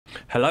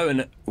Hello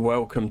and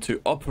welcome to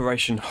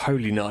Operation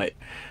Holy Night,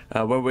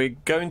 where we're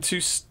going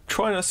to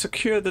try and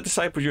secure the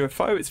disabled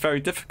UFO. It's very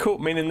difficult,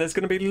 meaning there's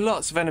going to be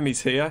lots of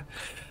enemies here.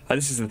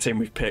 This is the team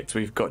we've picked.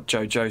 We've got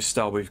Jojo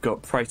Star, we've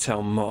got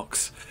Preytail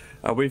Mox,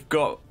 we've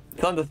got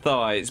Thunder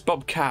Thighs,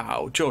 Bob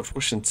Cow, George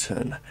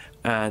Washington,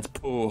 and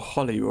Paul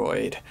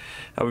Hollyroyd.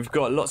 We've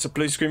got lots of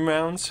blue screen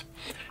rounds.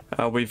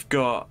 We've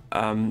got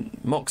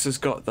Mox has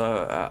got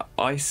the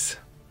ice.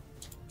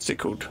 What's it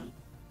called?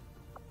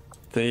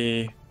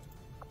 The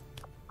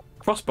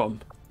cross bomb,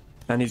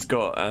 and he's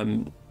got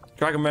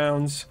dragon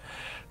rounds.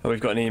 We've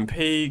got an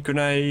EMP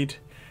grenade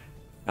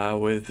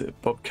with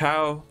Bob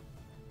Cow.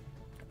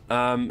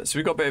 So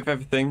we've got a bit of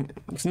everything.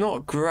 It's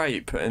not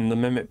great putting the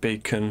mimic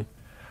beacon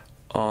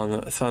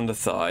on Thunder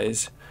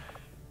Thighs.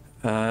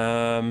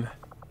 Maybe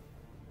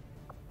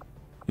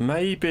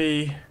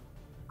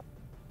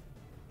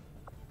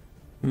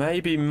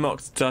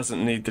Mox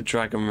doesn't need the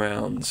dragon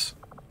rounds.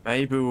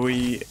 Maybe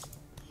we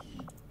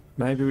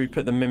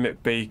put the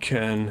mimic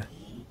beacon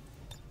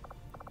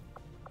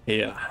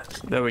here.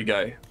 There we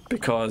go.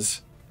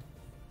 Because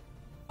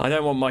I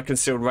don't want my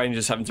concealed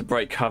rangers having to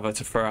break cover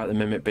to throw out the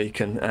mimic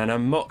beacon.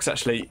 And Mox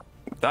that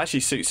actually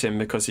suits him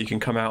because he can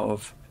come out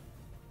of.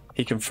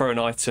 He can throw an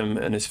item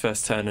in his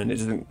first turn and it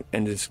doesn't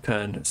end his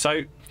turn.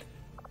 So,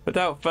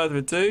 without further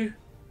ado,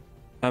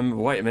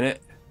 wait a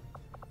minute.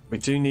 We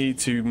do need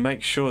to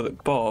make sure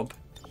that Bob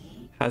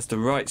has the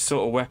right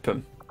sort of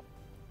weapon.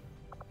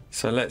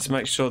 So let's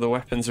make sure the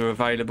weapons are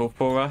available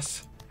for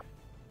us.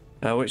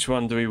 Which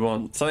one do we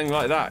want? Something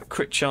like that.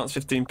 Crit chance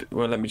 15.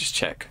 Well, let me just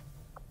check.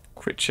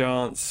 Crit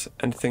chance.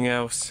 Anything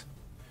else?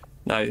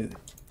 No,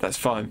 that's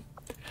fine.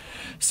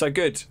 So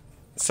good.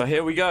 So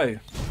here we go.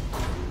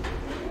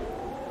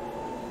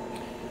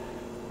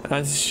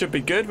 This should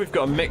be good. We've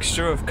got a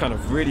mixture of kind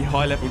of really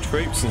high level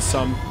troops and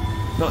some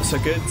not so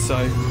good. So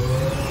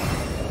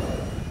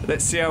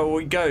let's see how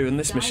we go on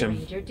this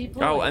mission.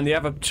 Oh, and the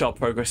other chart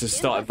progress has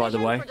started, by the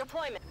way.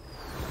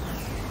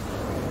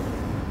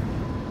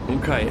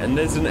 Okay, and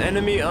there's an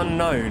enemy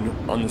unknown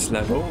on this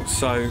level,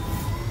 so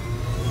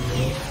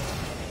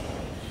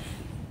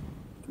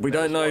we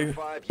don't know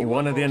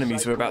one of the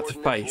enemies we're about to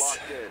face.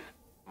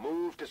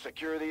 Move to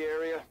secure the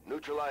area,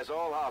 neutralize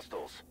all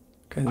hostiles.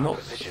 Okay,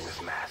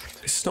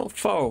 it's not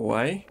far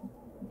away.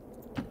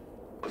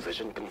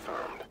 Position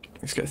confirmed.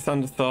 Let's get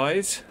Thunder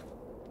Thighs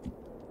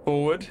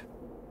forward.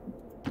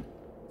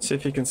 See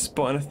if he can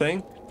spot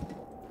anything.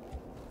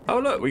 Oh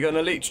look, we got an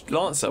elite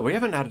lancer. We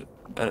haven't had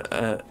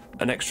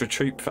an extra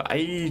troop for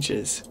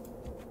ages.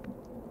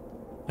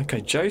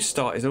 Okay, Joe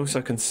Star is also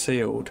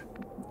concealed.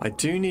 I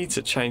do need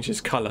to change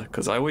his colour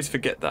because I always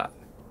forget that.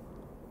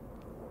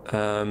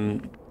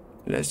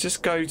 Let's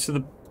just go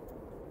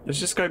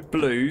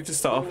blue to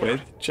start off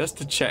with, just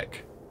to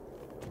check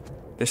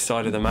this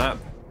side of the map.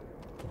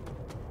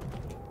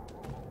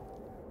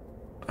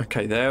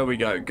 Okay, there we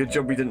go. Good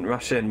job we didn't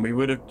rush in. We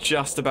would have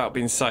just about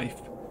been safe.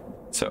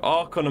 So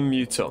Archon and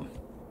Muton.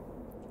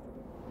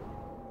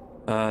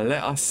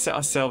 Let us set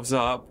ourselves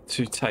up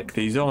to take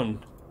these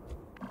on.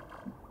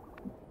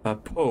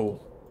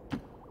 Paul,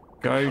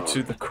 go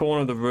to the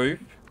corner of the roof.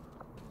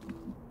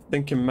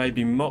 Thinking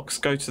maybe Mox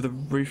go to the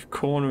roof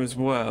corner as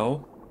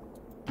well.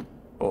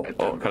 Or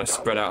kind of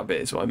spread out a bit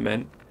is what I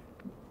meant.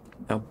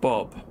 Now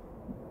Bob,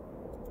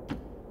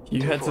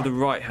 you head to the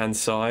right hand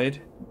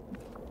side.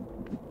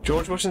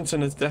 George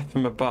Washington is death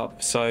from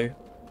above, so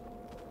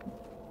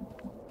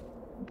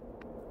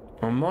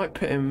I might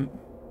put him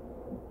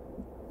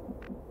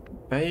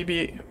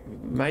maybe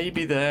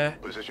there.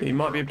 He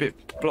might be a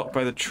bit blocked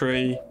by the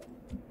tree,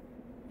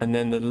 and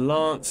then the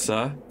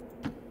Lancer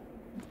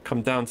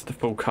come down to the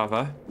full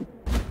cover.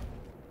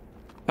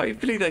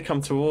 Hopefully they come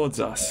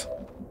towards us.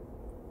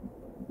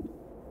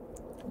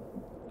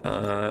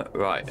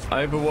 Right,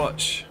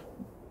 Overwatch.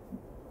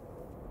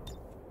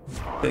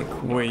 I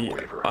think we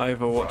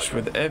Overwatch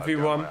with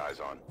everyone.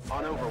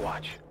 On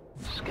Overwatch.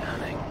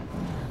 Scanning.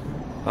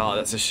 Oh,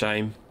 that's a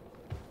shame.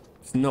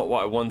 It's not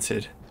what I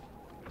wanted.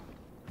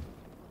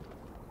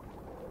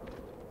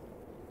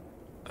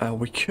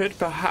 We could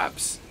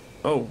perhaps...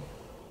 Oh.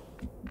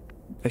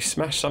 They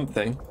smashed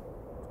something.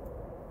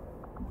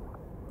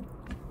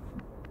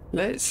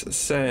 Let's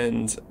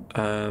send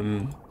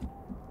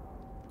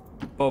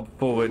Bob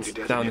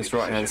forward down this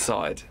right hand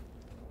side.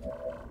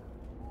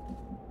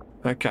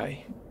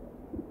 Okay.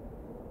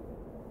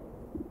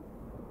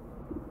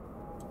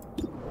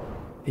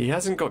 He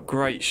hasn't got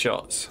great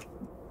shots.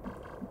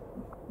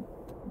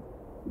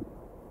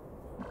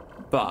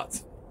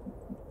 But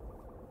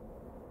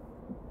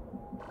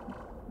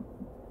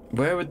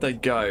where would they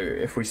go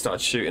if we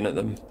started shooting at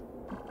them?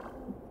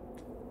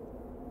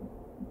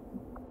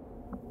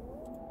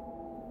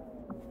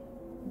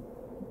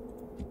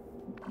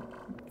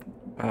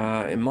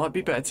 It might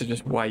be better to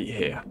just wait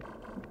here.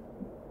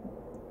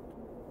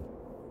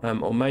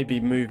 Or maybe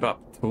move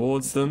up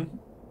towards them.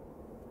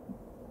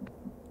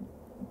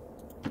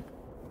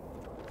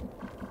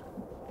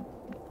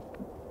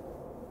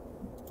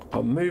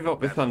 I'll move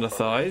up with Thunder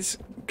Thighs,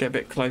 get a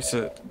bit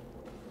closer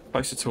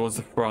towards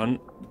the front.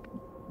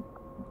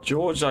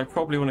 George, I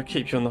probably want to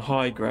keep you on the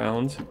high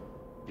ground.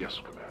 Yes,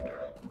 Commander.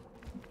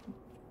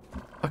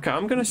 Okay,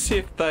 I'm going to see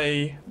if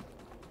they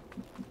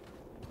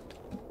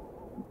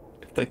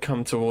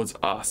come towards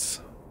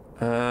us.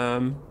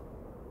 I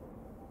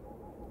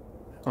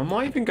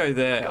might even go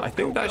there. I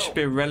think that should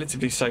be a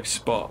relatively safe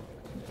spot.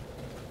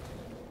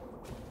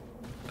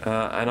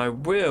 And I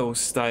will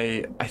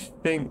stay, I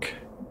think...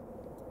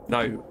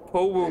 No,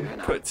 Paul will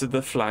put to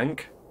the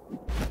flank.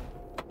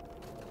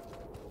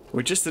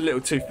 We're just a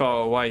little too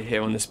far away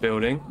here on this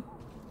building.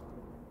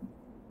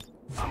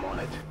 I'm on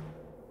it.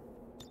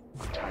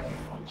 Attacking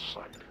on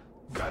sight.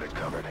 Got it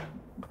covered.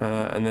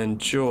 And then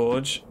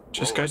George,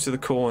 just go to the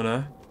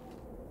corner.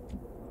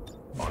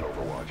 On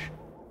Overwatch.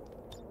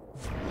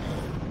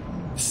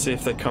 See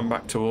if they come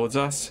back towards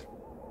us.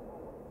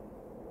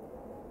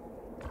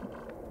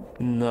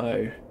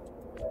 No.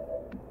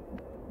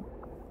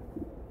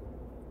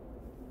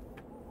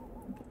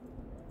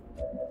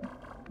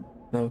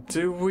 Now,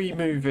 do we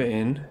move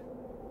in?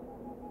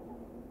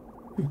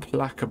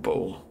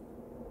 Implacable.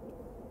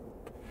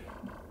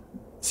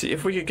 See,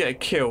 if we could get a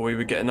kill, we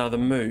would get another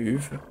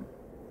move.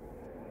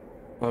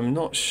 But I'm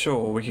not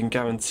sure we can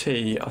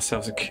guarantee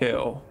ourselves a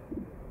kill.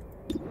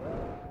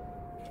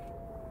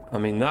 I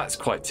mean, that's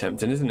quite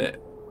tempting, isn't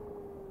it?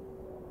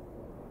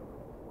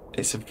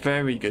 It's a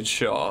very good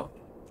shot.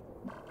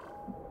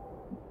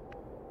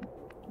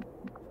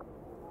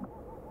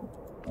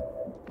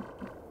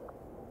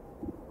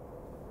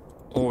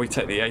 Or we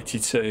take the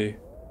 82.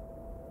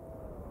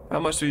 How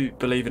much do we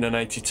believe in an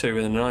 82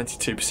 with a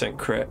 92%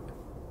 crit?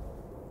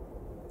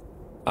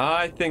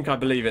 I think I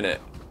believe in it.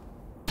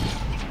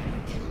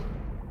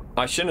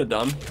 I shouldn't have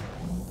done.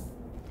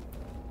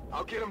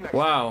 I'll get him next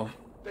Wow. time.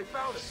 They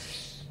found it.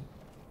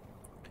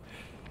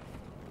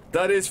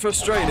 That is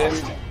frustrating.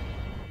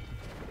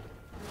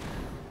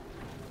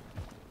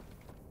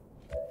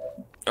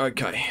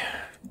 Okay.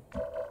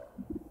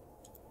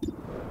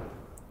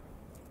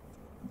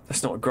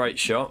 That's not a great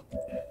shot.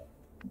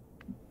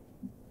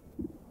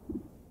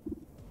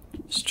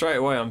 Straight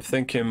away I'm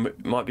thinking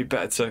it might be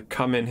better to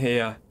come in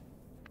here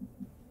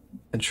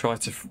and try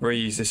to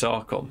freeze this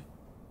Archon.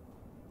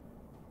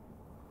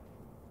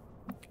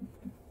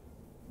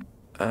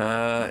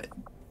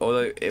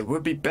 Although it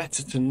would be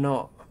better to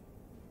not.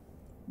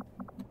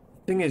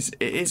 Thing is,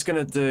 it is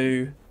going to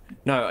do...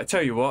 No, I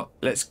tell you what,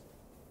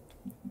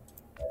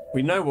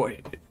 we know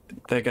what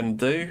they're going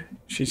to do.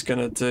 She's going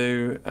to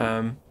do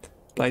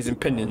blazing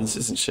pinions,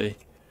 isn't she?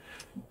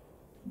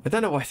 I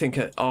don't know why I think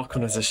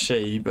Archon is a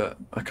she, but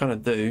I kind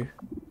of do.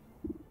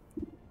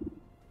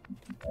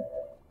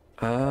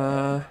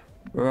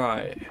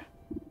 Right.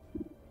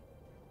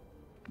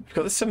 We've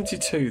got the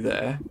 72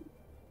 there.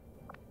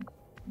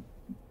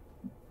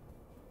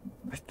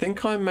 I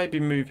think I maybe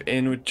move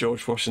in with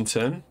George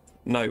Washington.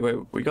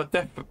 No, we got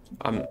death.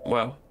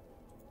 Well.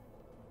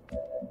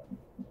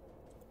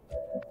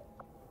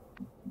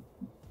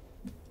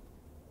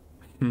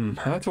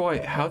 How do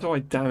I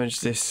damage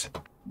this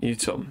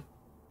Utom?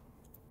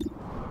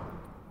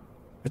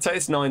 I take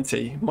this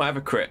 90. Might have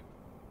a crit.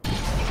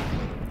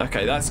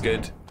 Okay, that's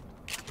good.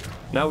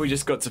 Now we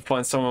just got to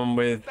find someone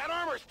with. That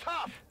armor's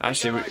tough.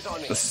 Actually,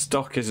 the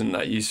stock isn't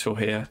that useful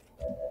here.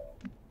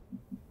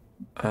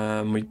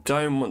 We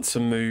don't want to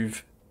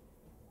move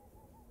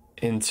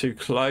in too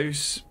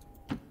close,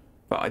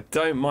 but I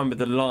don't mind with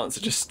the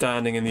Lancer just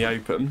standing in the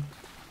open.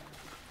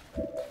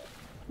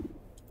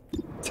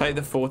 Take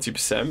the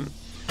 40%.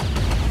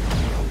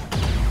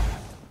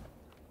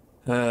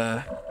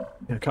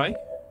 Okay.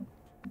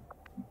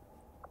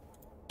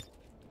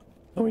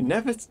 Oh, we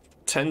never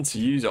tend to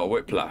use our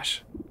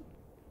Whiplash.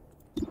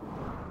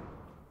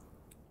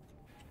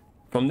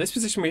 From this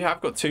position, we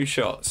have got 2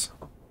 shots.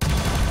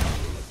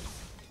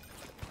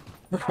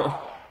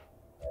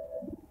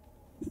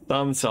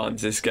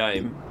 Sometimes this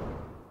game.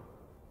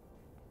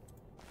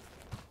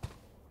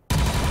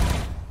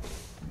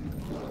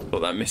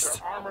 Thought that missed.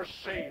 Their armor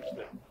saves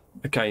them.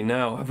 Okay,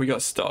 now have we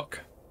got stock?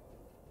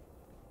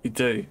 We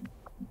do.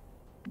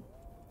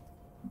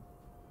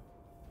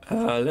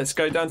 Let's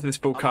go down to this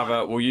full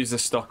cover. We'll use the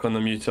stock on the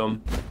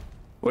Muton.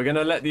 We're going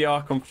to let the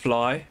Archon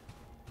fly.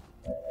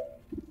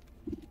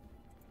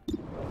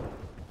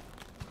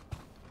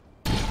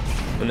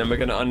 And then we're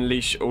going to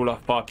unleash all our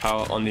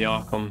firepower on the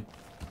Archon.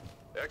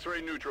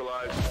 X-ray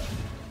neutralized.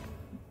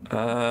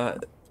 The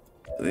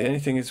only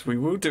thing is we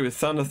will do with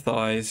Thunder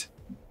Thighs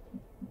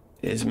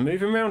is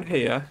move him around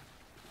here.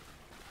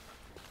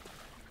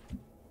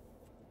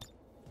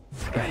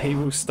 He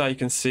will stay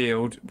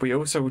concealed. We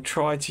also will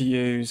try to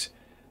use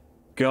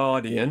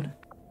Guardian.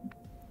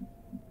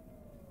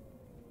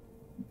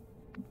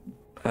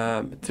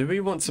 Do we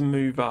want to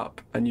move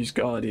up and use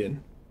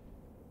Guardian?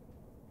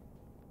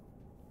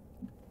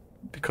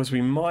 Because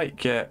we might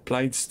get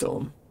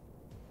Bladestorm.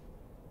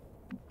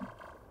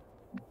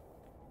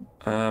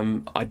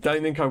 I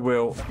don't think I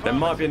will. There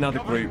might be another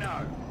group.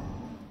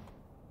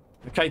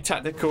 Okay,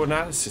 tactical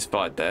analysis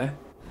fired there.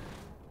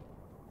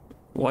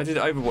 Why did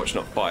Overwatch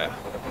not fire?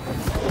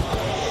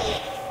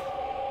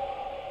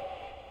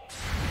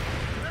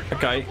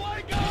 Okay.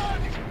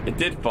 It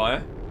did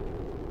fire.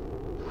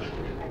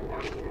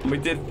 And we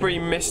did 3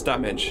 miss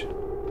damage.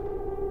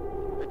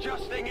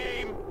 Adjusting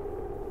aim.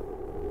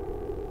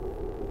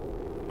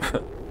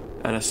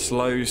 And a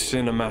slow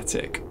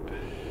cinematic.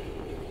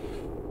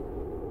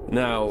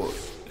 Now,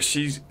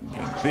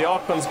 the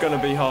Archon's going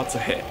to be hard to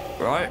hit,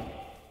 right?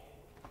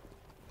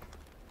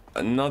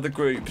 Another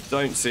group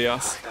don't see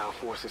us. Hostile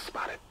forces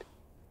spotted.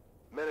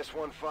 Menace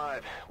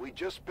 1-5, we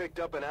just picked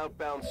up an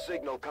outbound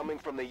signal coming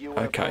from the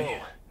UFO.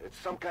 Okay. It's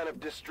some kind of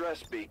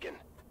distress beacon.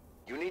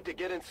 You need to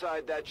get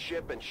inside that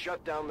ship and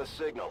shut down the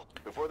signal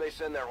before they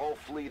send their whole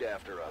fleet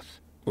after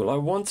us. Well, I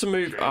want to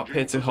move up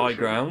here to high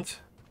ground.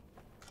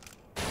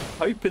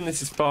 Hoping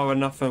this is far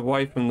enough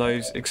away from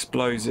those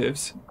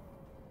explosives.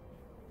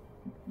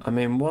 I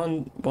mean,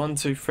 1,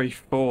 2, 3,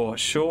 4.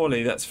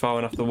 Surely that's far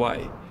enough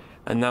away.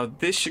 And now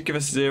this should give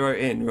us 0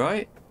 in,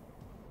 right?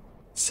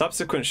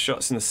 Subsequent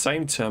shots in the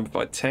same turn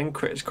provide 10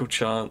 critical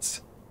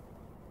chance.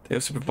 They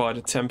also provide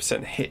a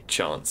 10% hit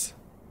chance.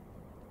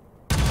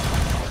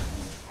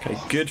 Okay,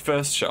 good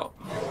first shot.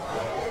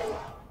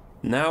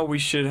 Now we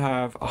should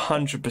have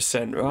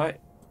 100%, right?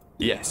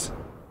 Yes.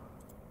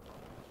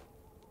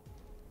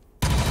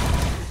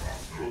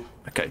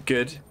 Okay,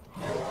 good.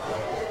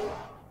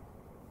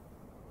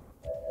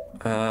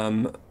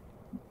 I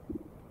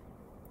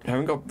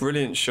haven't got a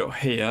brilliant shot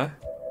here.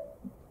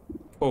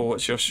 Oh,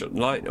 what's your shot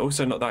like?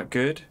 Also not that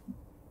good.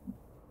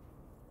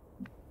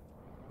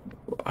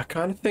 I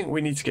kind of think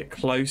we need to get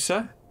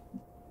closer.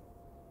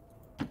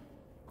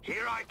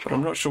 Here I But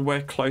I'm not sure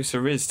where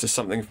closer is to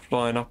something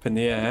flying up in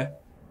the air.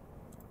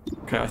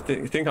 Okay, I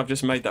think I've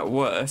just made that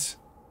worse.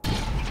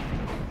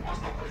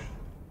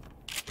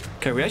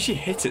 Okay, we actually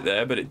hit it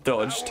there, but it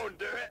dodged.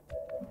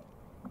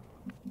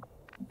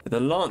 The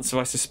Lancer,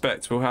 I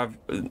suspect, will have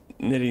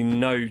nearly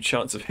no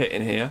chance of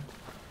hitting here.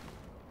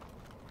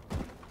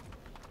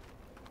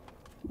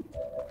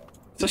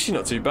 It's actually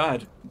not too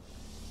bad.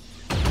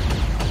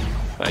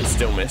 Oh, he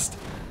still missed.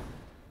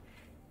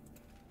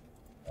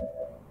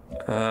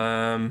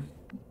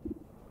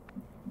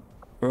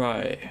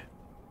 Right.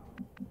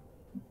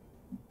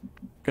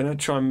 Gonna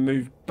try and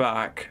move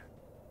back.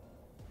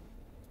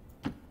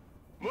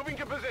 Moving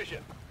to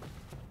position.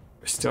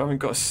 We still haven't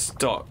got a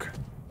stock.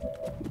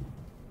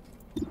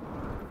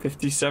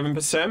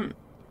 57%.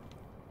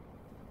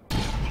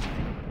 I'm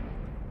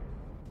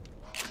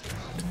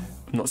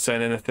not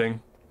saying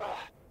anything.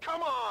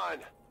 Come on.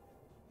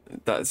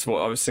 That's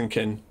what I was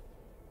thinking.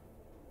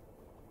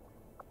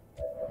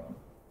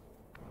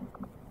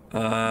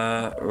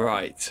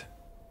 Right.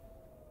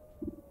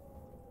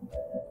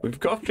 We've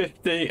got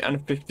 50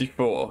 and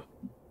 54.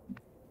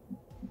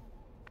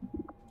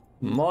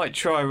 Might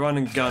try run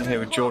and gun here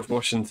with George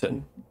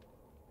Washington.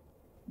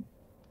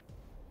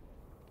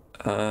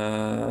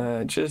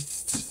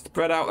 Just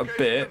spread out a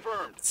bit.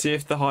 See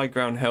if the high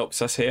ground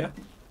helps us here.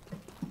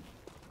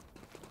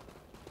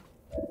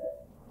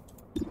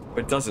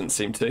 It doesn't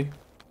seem to.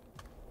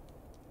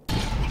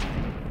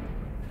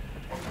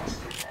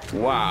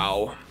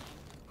 Wow.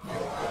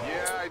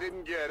 Yeah, I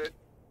didn't get it.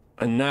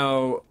 And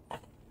now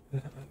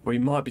we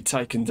might be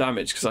taking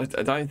damage because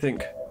I don't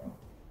think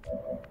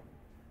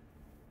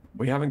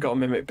we haven't got a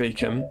mimic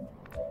beacon.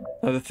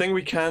 Now the thing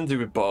we can do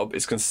with Bob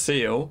is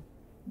conceal,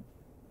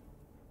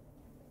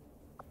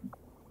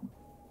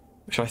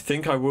 which I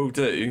think I will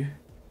do.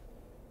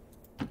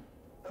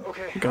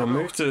 Okay. I'm gonna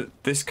move to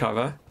this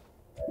cover.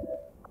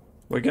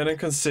 We're gonna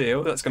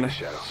conceal. That's gonna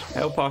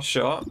help our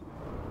shot.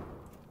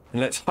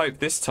 And let's hope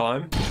this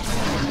time.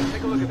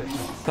 Take a look at this.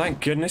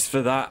 Thank goodness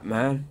for that,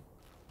 man.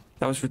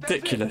 That was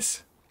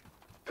ridiculous.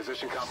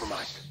 Position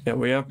compromised. Yeah,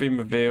 we have been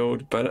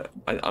revealed, but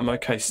I'm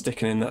okay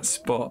sticking in that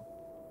spot.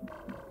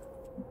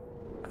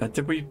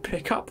 Did we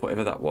pick up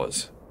whatever that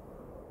was?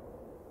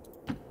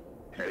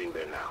 Heading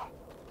there now.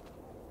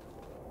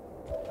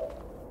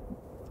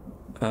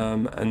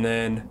 And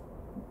then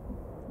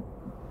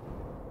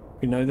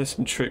we know there's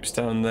some troops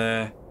down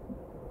there.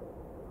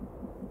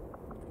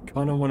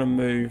 Kind of want to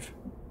move.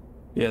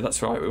 Yeah,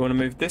 that's right. We want to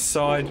move this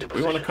side.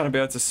 We want to kind of be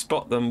able to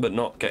spot them, but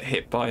not get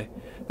hit by.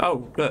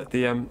 Oh, look,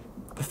 the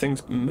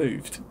thing's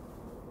moved.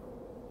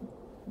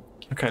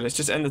 Okay, let's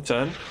just end the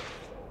turn.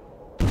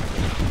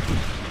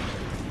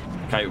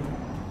 Okay,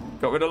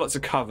 got rid of lots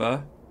of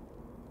cover.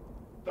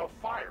 The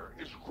fire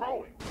is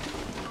growing.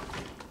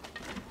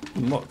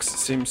 Mox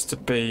seems to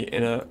be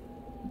in a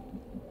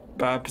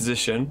bad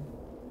position.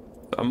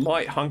 I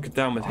might hunker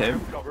down with him.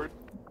 Covered.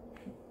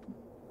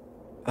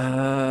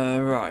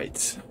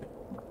 Right.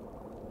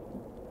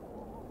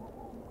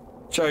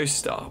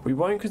 Joestar, we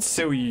won't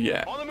conceal you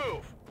yet. On the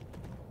move.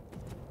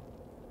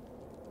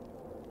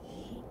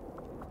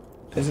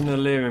 There's an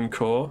Illyrium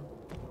core.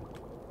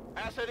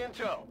 Asset in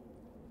tow.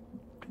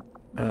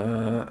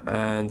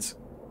 And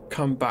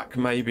come back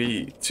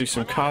maybe to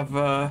some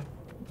cover.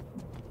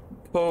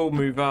 Pull,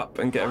 move up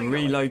and get a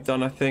reload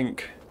done, I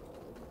think.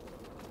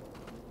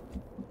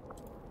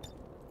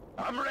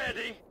 I'm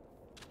ready.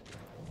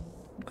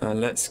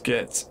 Let's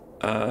get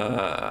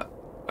a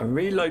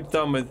reload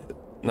done with...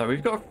 No,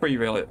 we've got a free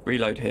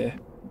reload here.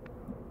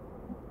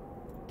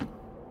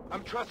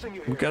 I'm trusting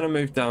you We're here. going to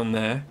move down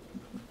there.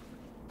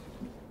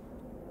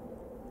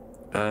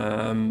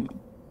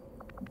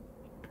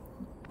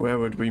 Where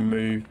would we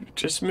move?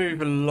 Just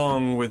move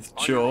along with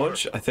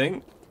George, I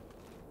think.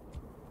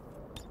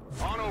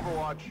 On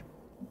Overwatch.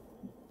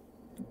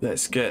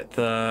 Let's get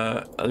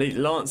the Elite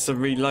Lancer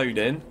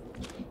reloading.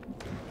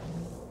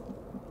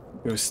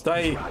 We'll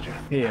stay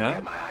here.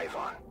 Get my eyes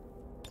on.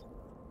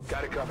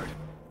 Got it covered.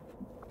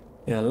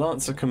 Yeah,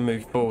 Lancer can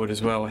move forward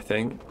as well, I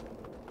think.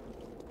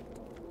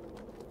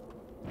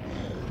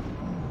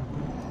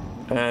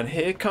 And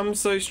here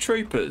comes those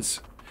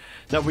troopers.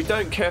 Now, we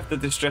don't care if the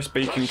distress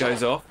beacon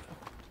goes off.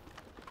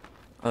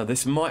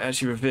 This might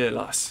actually reveal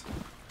us.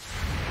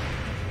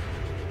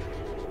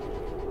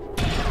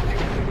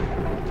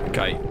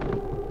 Okay.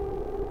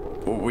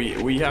 Well,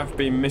 we have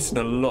been missing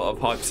a lot of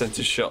high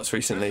percentage shots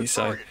recently,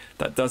 so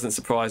that doesn't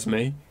surprise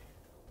me.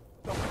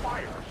 The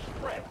fire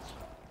spreads.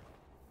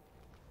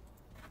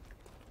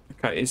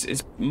 Okay,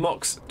 is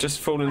Mox just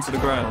fallen to the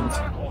ground?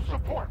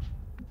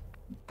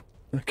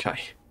 Okay,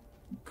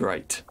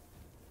 great.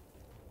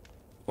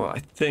 Well, I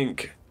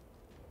think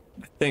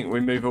we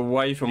move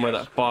away from where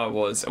that fire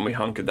was and we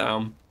hunker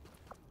down.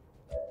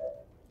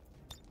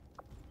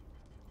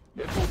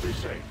 It will be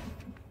safe.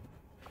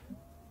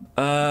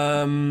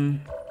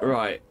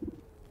 Right.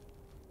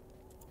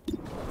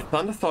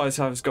 Thunder Thighs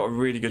has got a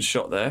really good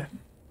shot there.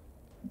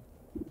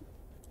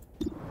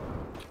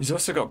 He's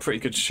also got a pretty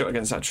good shot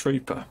against that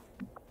trooper.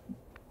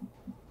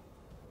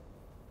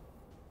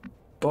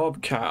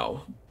 Bob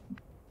Cow.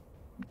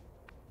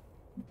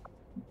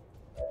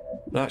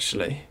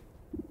 Actually.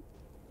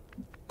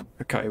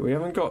 Okay, we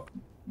haven't got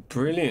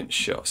brilliant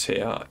shots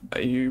here.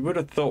 You would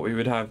have thought we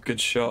would have good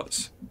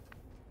shots.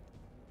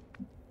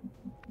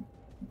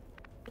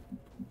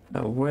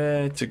 Now,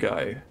 where to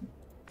go?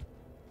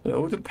 It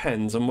all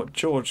depends on what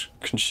George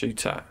can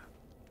shoot at.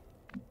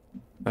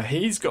 Now,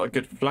 he's got a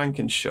good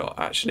flanking shot,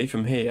 actually,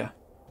 from here.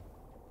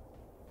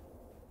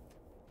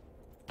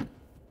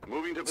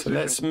 Moving to So position.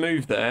 let's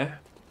move there.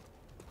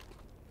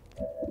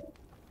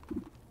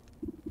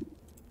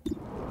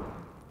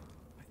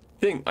 I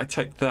think I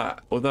take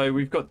that, although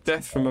we've got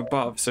death from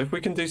above, so if we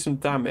can do some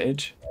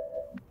damage.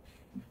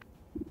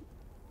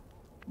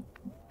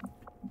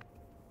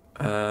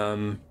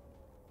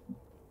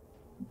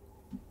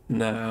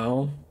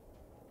 Now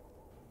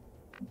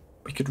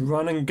we could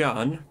run and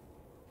gun.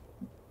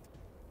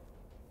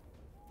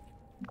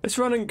 Let's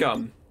run and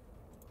gun.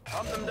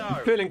 Up and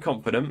down. Feeling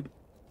confident.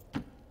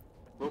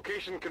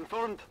 Location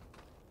confirmed.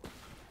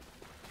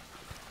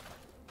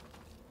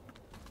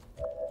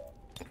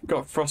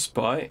 Got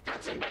frostbite.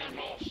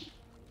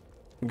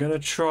 I'm gonna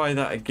try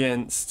that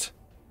against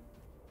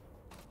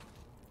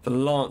the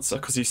Lancer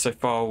because he's so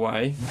far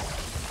away.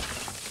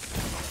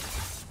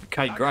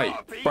 Okay, great.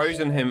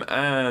 Frozen him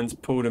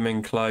and pulled him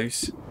in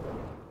close.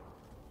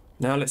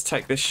 Now let's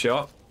take this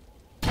shot.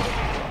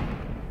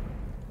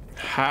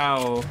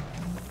 How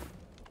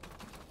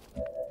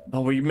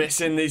are we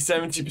missing these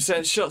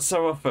 70% shots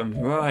so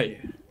often? Right.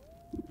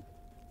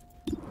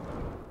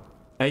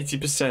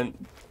 80%,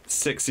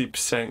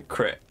 60%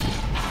 crit.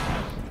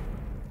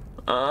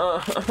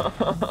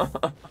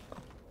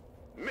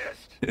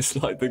 Missed. It's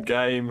like the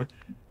game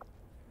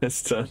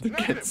has turned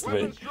against me.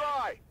 Weapons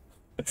dry.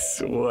 I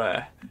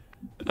swear.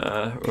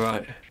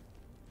 Right.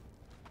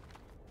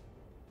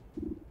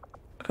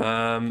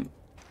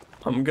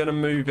 I'm gonna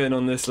move in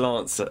on this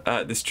Lancer,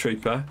 this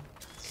trooper.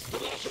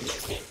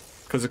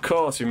 Because of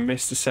course we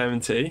missed the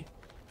 70.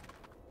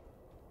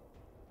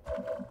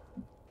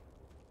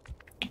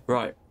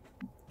 Right.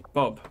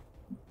 Bob.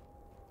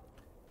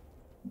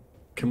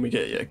 Can we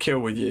get a kill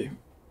with you?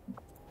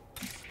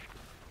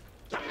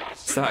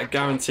 Is that a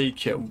guaranteed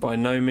kill? By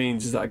no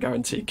means is that a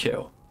guaranteed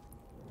kill.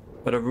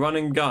 But a run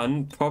and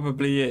gun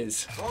probably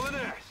is. Rolling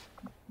ass.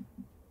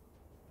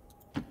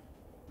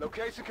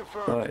 Location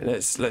confirmed. Right,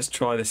 let's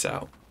try this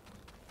out.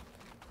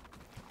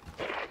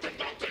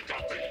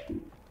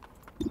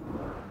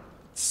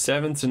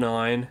 Seven to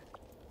 9.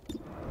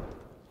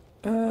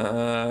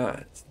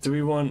 Do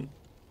we want?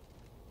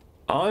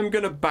 I'm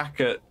gonna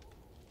back at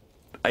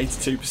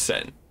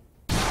 82%.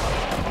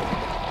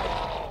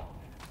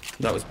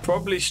 That was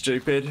probably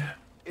stupid,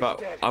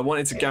 but I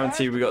wanted to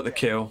guarantee we got the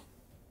kill.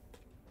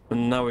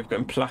 And now we've got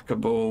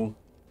implacable.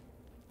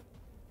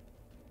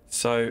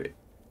 So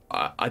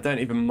I don't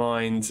even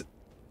mind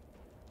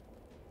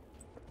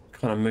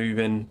kind of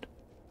moving.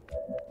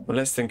 Well,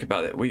 let's think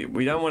about it.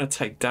 We don't want to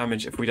take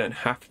damage if we don't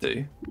have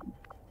to.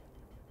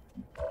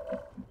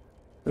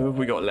 Who have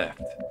we got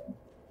left?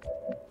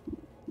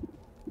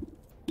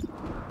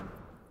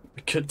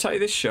 We could take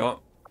this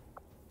shot.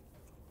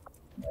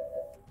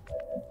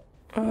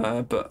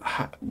 But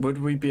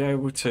would we be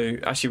able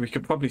to? Actually, we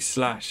could probably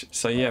slash.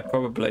 So yeah,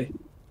 probably.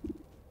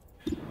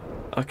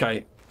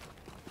 Okay.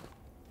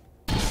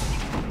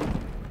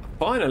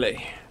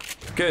 Finally.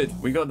 Good.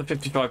 We got the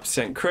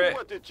 55% crit.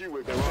 What did you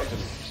with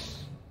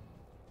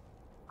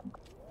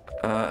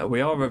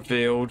We are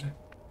revealed.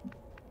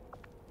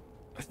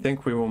 I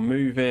think we will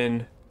move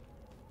in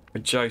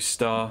with Joe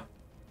Star.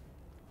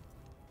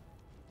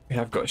 We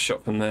have got a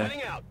shot from there.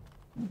 Heading out.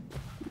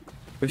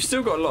 We've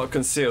still got a lot of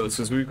conceals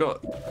because we've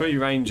got 3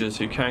 rangers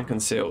who can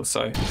conceal,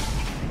 so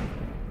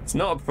it's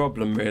not a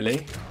problem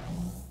really.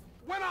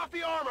 Went off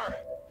the armor.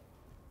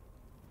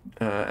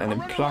 And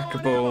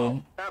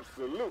implacable.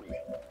 Absolutely.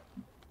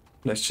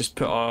 Let's just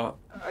put our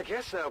I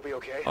guess that'll be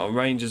okay.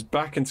 rangers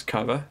back into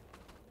cover.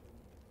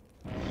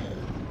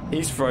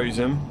 He's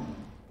frozen.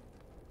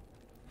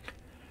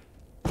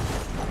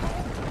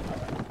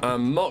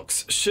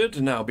 Mox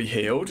should now be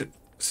healed,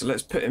 so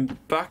let's put him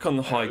back on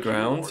the high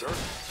ground.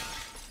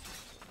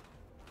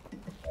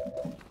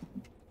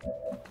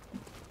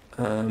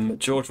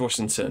 George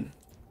Washington,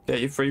 get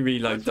your free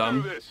reload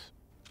done.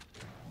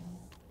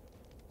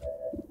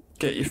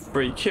 Get your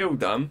free kill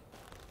done.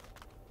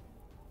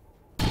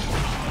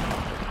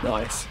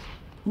 Nice.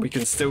 We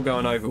can still go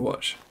on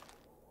Overwatch.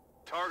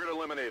 Target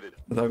eliminated.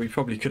 Although we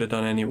probably could have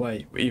done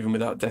anyway, even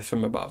without death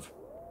from above.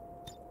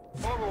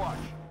 Overwatch.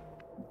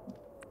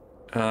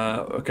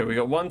 Okay, we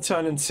got 1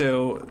 turn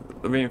until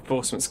the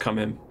reinforcements come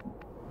in.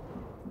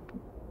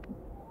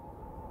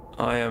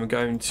 I am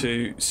going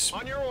to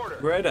On your order.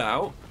 spread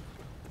out.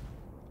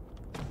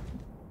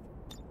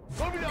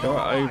 Go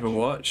at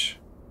Overwatch.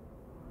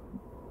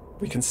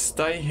 We can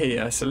stay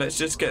here, so let's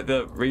just get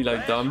the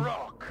reload done.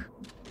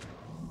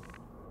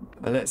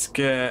 And let's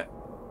get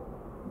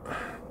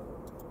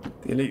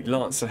the Elite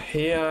Lancer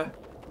here.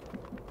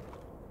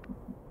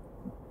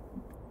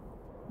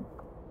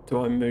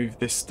 Do I move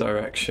this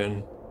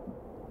direction?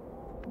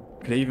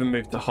 Could even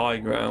move to high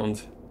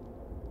ground.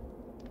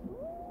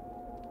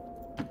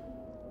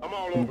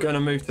 I'm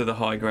gonna move to the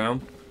high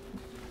ground.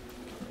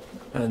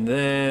 And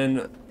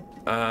then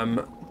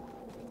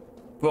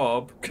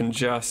Bob can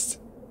just...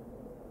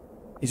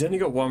 He's only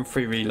got 1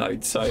 free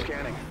reload, so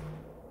Scanning.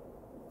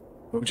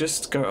 we'll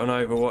just go on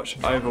Overwatch,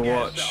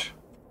 Overwatch,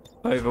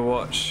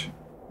 Overwatch.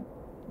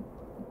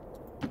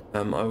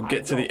 I'll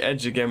get to the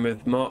edge again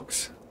with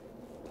Mox.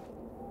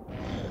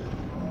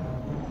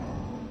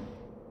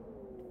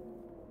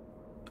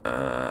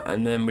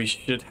 And then we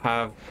should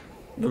have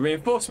the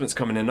reinforcements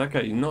coming in.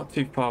 Okay, not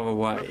too far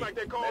away.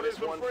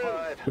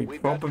 We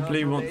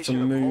probably want to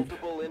move.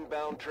 Multiple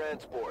inbound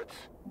transports.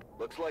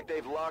 Looks like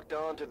they've locked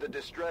on to the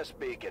distress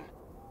beacon.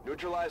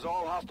 Neutralize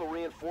all hostile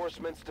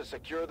reinforcements to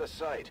secure the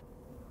site.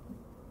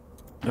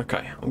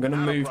 Okay, I'm going to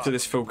move to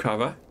this full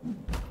cover.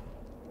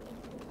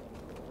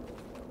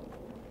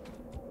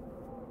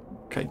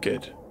 Okay,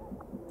 good.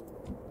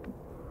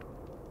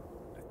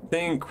 I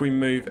think we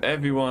move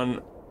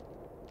everyone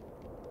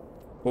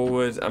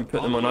forward and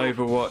put them on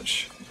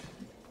Overwatch.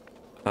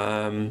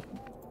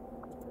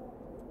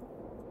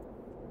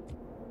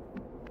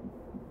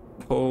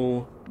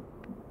 Paul,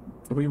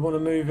 do we want to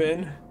move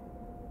in?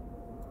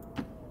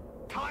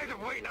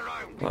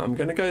 Well, I'm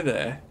going to go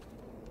there.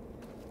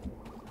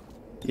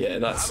 Yeah,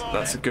 that's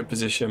a good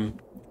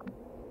position.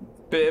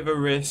 Bit of a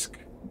risk.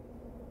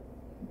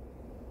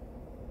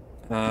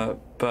 But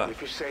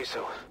If you say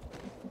so.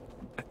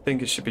 I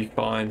think it should be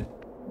fine.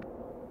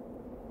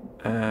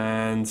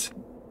 And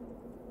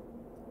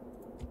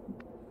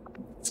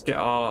let's get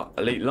our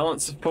Elite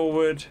Lancer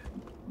forward.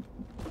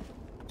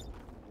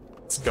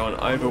 Let's go on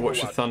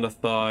Overwatch with Thunder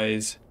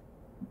Thighs.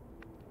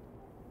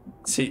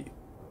 See,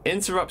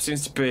 interrupt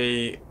seems to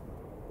be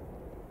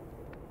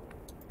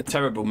a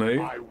terrible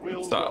move,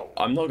 so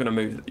I'm not going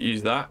to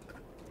use that.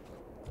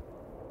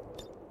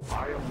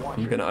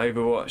 I'm going to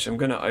Overwatch. I'm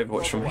going to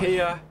Overwatch from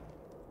here.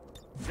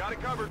 Got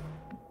it covered.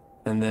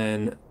 And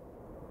then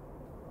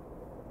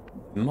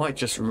might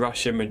just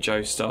rush in with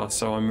Joestar,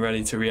 so I'm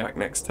ready to react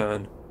next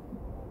turn.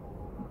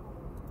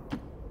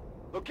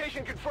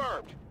 Location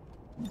confirmed.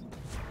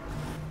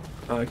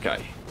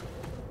 Okay.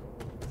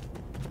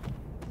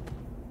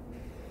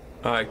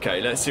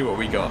 Okay, let's see what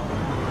we got.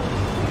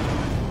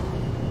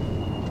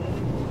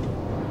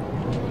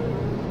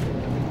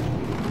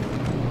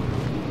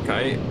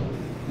 Okay.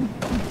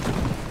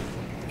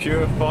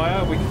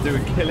 Purifier, we can do a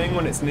killing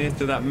when it's near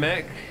to that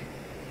mech.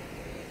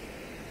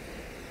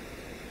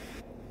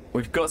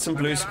 We've got some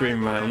blue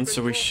screen rounds,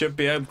 so we should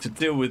be able to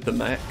deal with the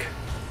mech.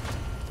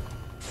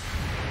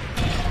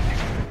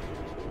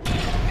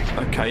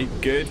 Okay,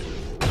 good.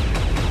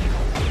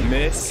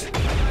 Miss.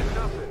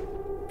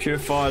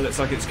 Purifier looks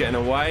like it's getting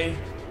away.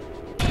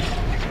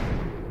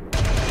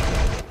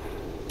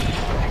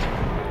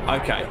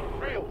 Okay.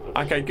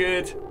 Okay,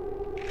 good.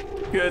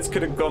 Goods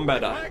could have gone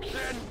better.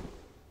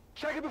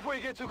 Check it before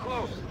you get too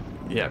close.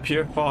 Yeah,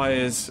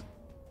 Purifier's...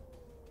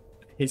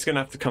 He's going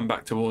to have to come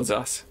back towards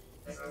us.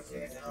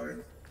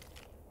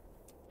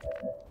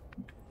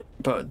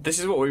 But this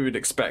is what we would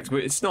expect.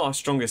 It's not our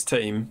strongest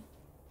team.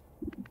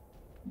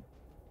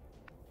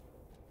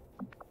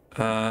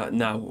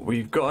 Now,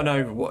 we've got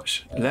an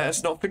Overwatch. Let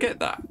us not forget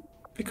that.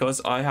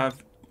 Because I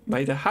have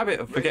made a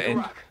habit of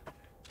forgetting.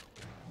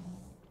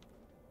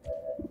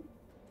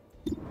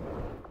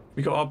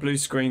 We got our blue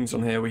screens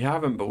on here. We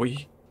haven't, but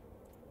we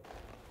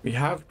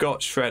have got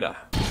Shredder.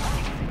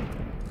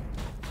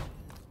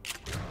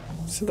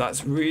 So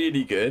that's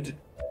really good.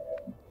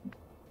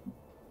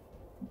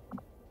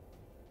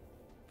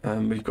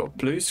 We've got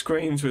blue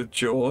screens with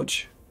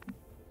George.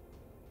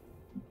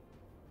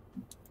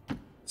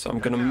 So I'm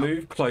going to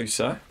move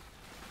closer.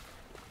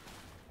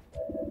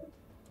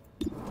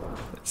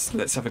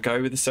 Let's have a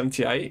go with the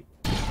 78.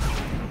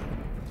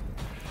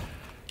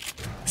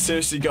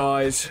 Seriously,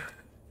 guys,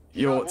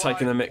 you're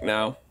taking the mick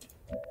now.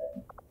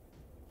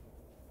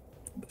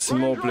 Some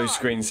more blue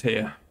screens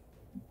here.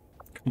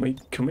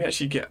 Can we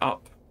actually get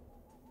up?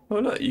 Oh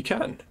look, you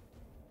can.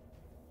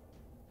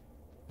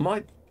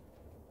 Might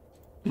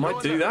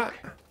do that.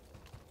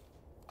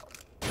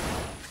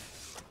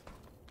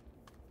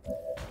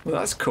 Well,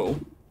 that's cool.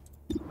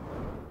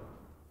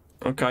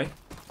 Okay.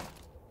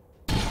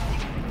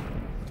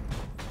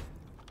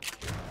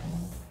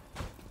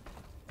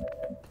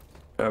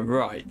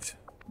 Right.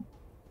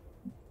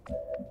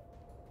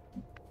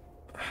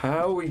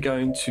 How are we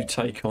going to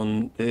take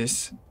on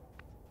this?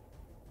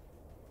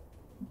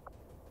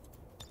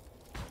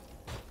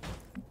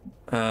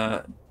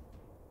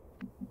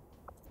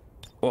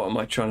 What am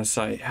I trying to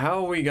say? How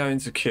are we going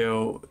to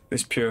kill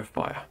this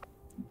purifier?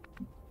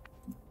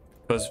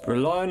 Because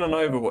relying on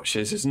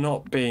overwatches has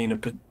not been a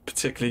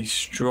particularly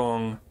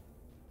strong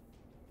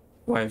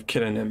way of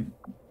killing him.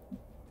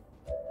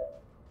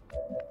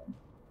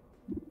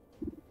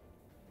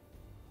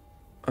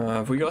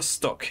 Have we got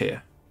stock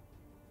here?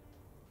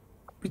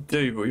 We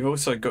do, but we've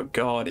also got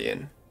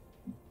Guardian.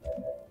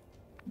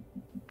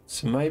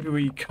 So maybe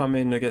we come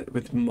in again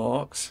with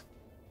Marks.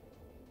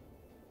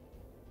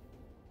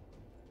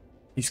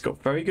 He's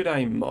got very good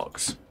aim,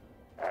 Marks.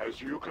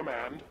 As you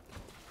command.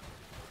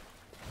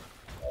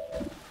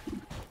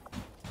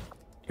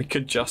 We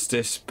could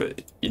Justice,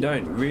 but you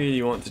don't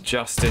really want to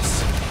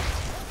Justice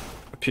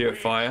a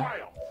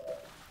Purifier.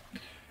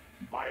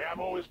 My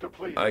ammo is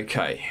depleted.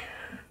 Okay.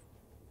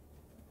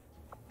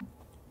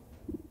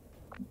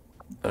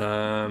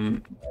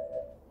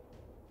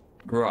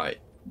 Right.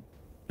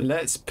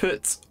 Let's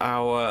put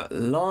our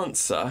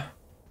Lancer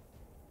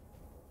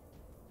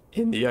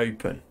in the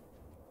open.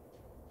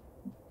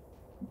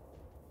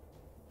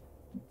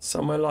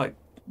 Somewhere like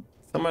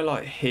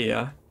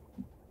here.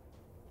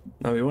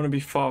 No, we want to be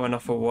far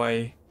enough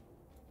away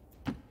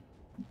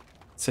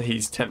so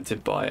he's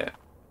tempted by it.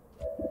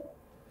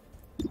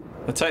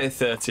 I'll take the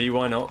 30,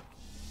 why not?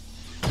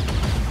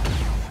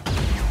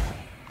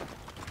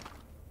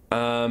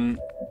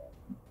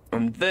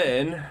 And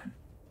then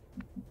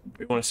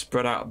we want to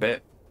spread out a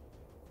bit.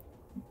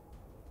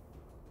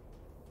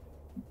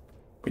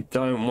 We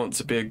don't want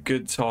to be a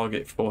good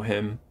target for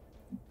him.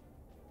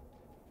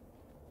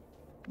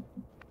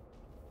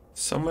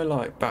 Somewhere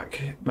like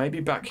back, maybe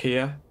back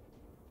here.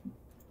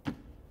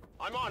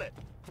 I'm on it.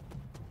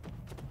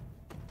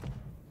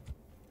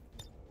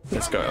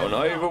 Let's go on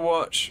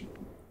Overwatch.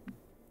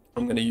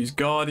 I'm going to use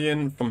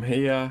Guardian from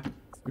here.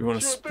 We want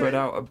to spread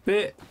out a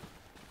bit.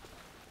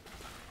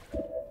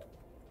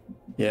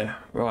 Yeah,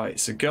 right.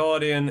 So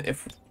Guardian,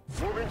 if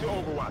Moving to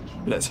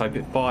Overwatch. let's hope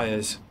it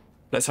fires.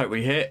 Let's hope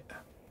we hit.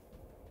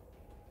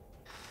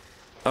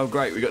 Oh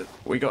great,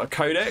 we got a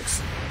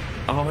Codex.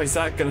 Oh, is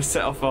that going to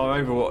set off our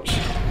Overwatch?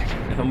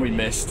 And we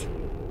missed.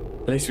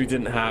 At least we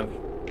didn't have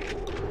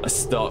a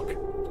stock.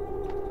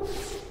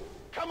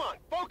 Come on,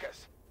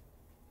 focus.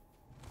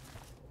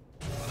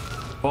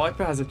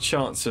 Viper has a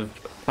chance of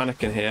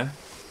panicking here,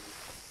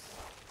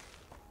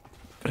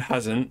 but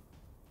hasn't.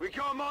 We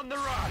come on the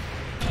run.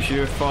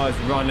 Purifier's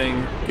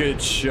running.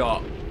 Good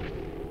shot.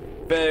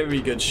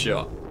 Very good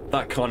shot.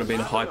 That can't have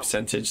been a high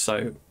percentage,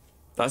 so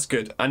that's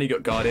good. And he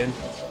got Guardian.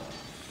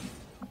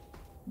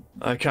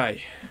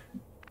 Okay.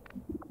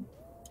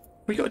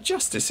 We got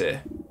Justice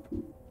here.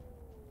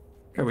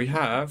 Okay, we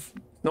have.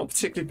 Not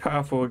particularly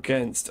powerful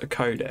against a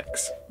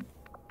Codex.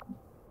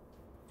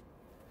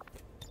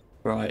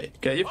 Right.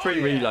 Get your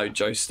free reload,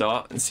 Joe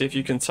Start, and see if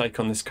you can take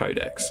on this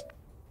Codex.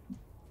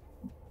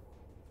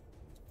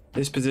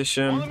 This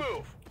position. On the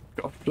move.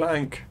 Got a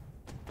flank.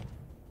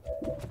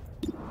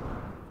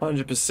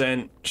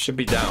 100% should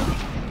be down.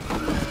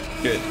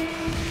 Good.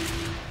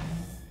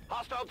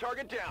 Hostile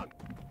target down.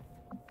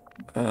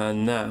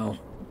 And now.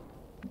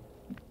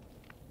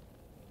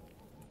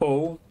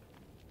 Pull.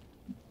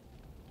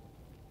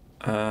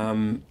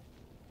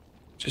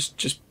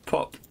 Just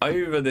pop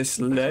over this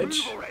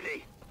ledge. Move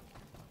already.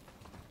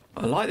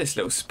 I like this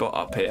little spot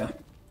up here.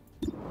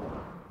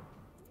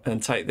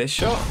 And take this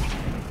shot.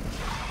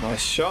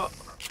 Nice shot.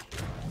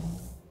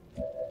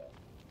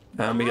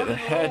 And we get the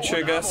hair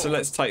trigger, so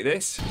let's take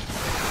this.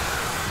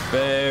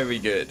 Very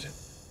good.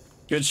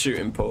 Good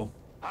shooting, Paul.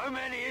 How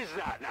many is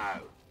that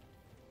now?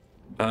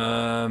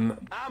 Ammo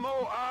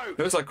out.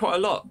 Feels like quite a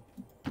lot.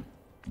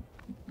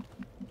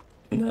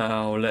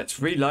 Now let's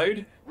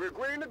reload. We're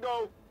green to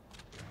go.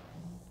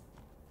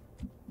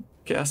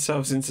 Get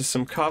ourselves into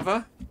some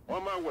cover.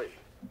 On my way.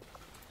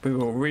 We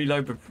will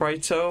reload with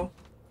Praetor.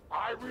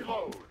 I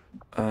reload.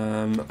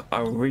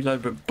 I will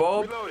reload with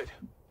Bob. Reloaded.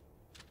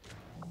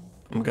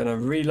 I'm gonna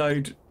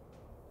reload.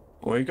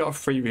 Well, we got a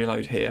free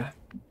reload here.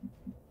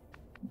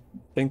 I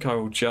think I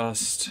will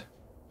just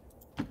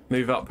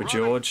move up with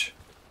George.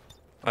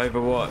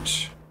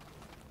 Overwatch.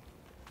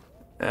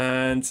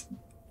 And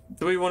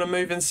Do we want to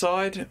move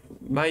inside?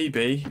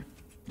 Maybe.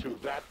 To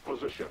that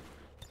position.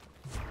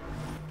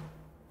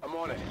 I'm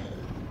on it.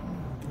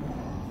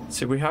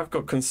 See, we have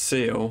got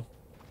conceal.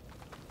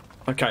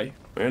 Okay,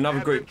 another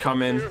group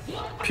come in.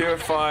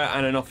 Purifier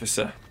and an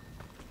officer.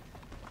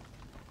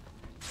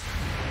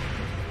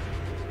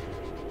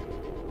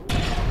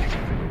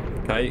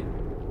 Okay.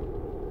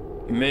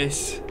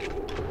 Miss.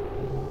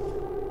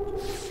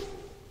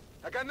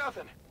 I got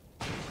nothing.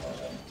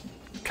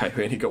 Okay,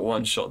 we only got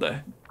one shot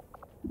there.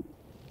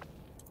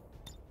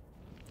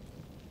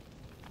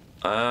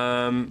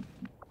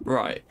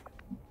 Right.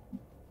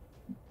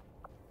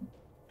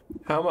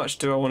 How much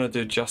do I want to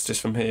do justice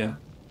from here?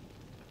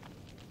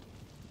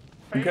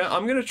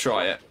 I'm gonna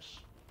try it.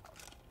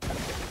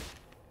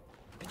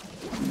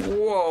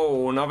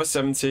 Whoa, another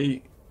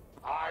 70.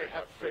 I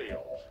have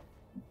failed.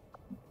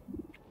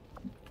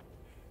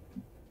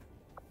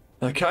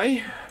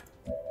 Okay.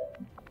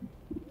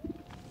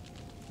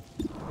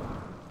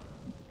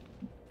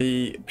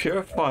 The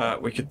purifier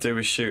we could do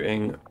with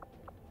shooting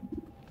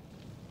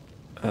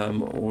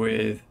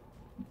with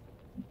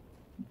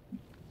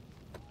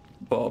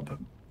Bob.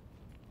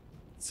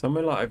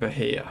 Somewhere like over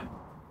here.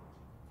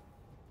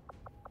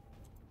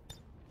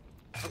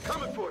 I'm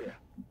coming for you.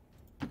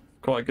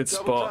 Quite a good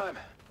Double spot. time.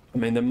 I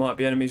mean, there might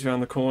be enemies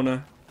around the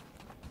corner.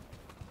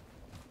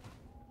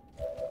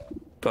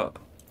 But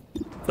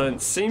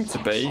don't seem to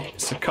be.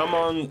 So come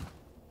on.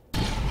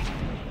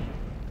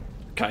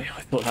 Okay,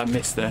 I thought that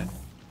missed there.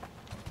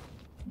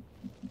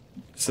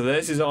 So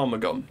there's his armor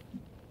gone.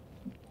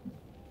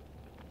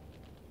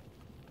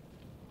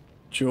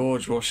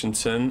 George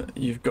Washington,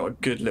 you've got a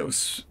good little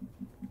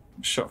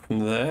shot from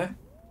there.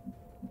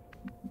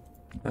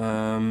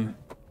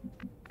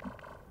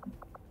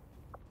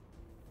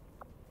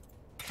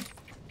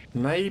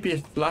 Maybe a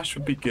flash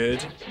would be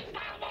good.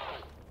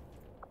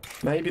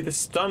 Maybe the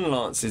stun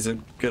lance is a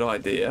good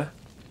idea.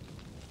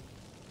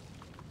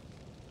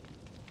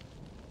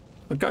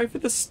 I'll go for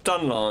the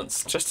stun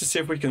lance just to see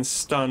if we can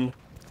stun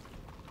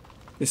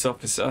this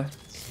officer.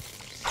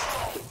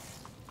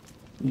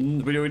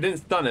 We didn't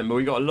stun him, but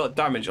we got a lot of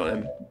damage on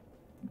him.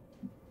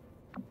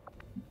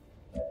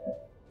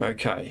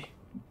 Okay.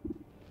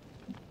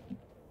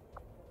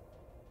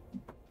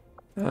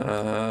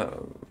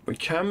 We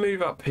can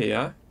move up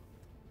here.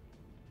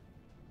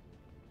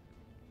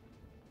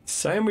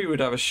 Saying we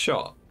would have a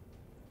shot.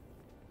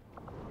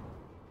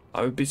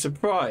 I would be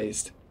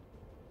surprised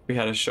if we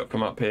had a shot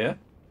from up here.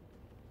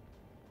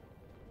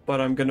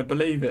 But I'm going to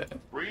believe it.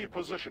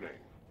 Repositioning.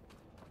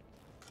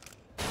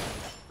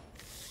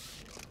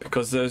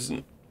 Because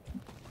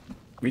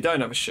we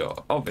don't have a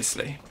shot,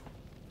 obviously.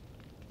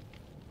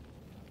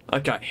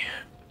 Okay.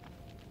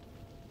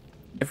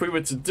 If we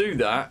were to do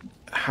that,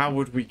 how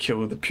would we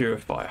kill the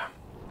purifier?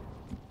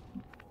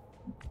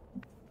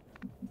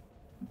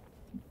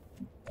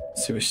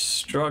 So we're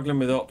struggling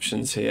with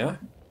options here.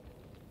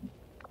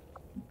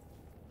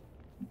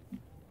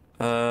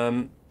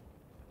 I'll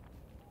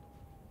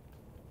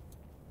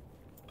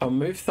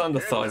move Thunder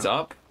Thighs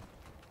up.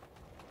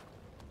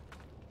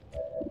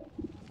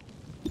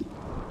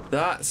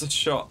 That's a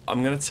shot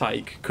I'm going to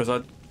take because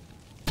I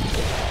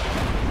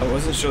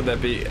wasn't sure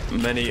there'd be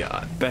many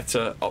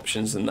better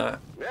options than that.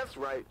 That's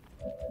right.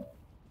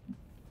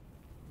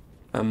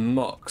 And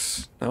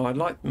Mox. Now I'd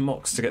like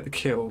Mox to get the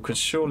kill because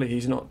surely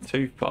he's not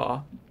too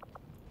far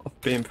off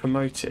being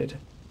promoted.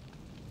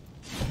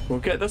 We'll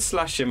get the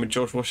slash in with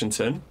George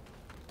Washington.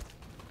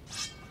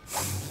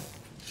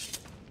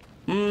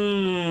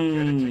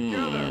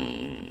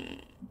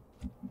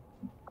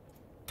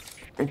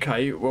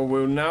 Okay, well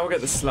we'll now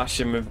get the slash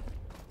in with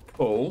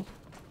Paul.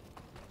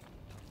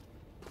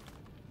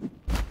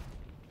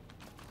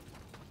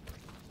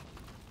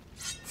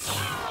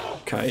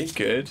 Okay,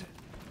 good.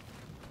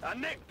 I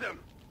nicked them.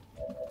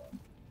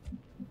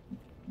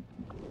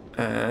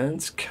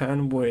 And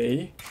can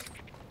we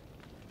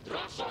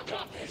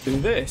do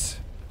this?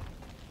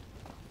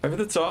 Over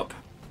the top.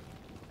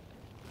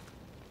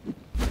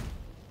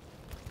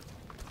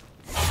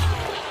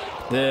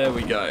 There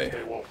we go.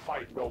 They will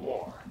fight no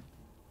more.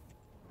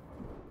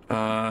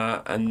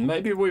 And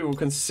maybe we will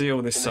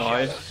conceal this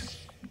side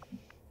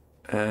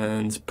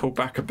and pull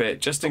back a bit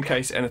just in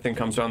case anything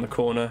comes around the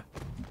corner.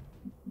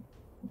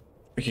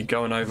 We could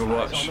go and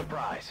overwatch.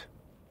 Eyes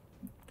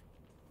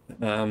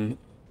on the prize.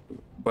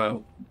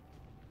 Well,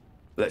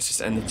 let's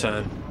just end the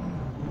turn.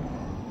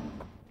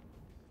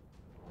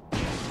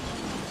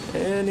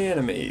 Any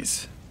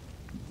enemies?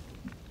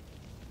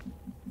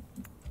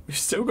 We've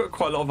still got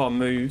quite a lot of our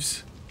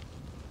moves.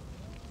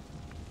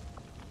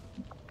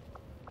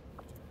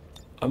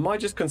 I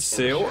might just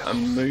conceal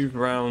and move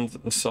around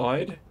the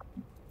side.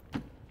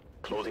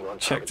 Closing on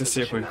Check to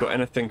see if we've got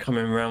anything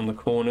coming around the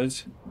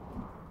corners.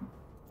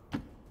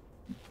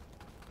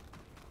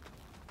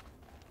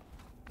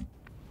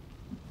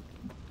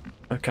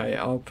 Okay,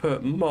 I'll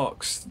put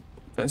Mox.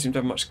 Don't seem to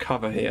have much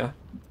cover here.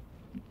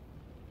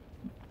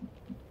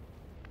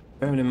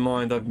 Bearing in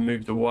mind I've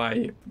moved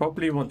away.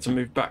 Probably want to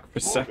move back for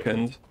a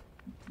second.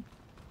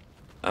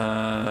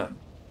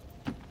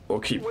 We'll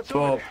keep What's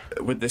Bob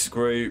over with this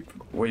group.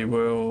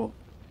 We'll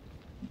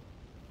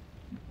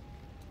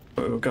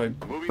go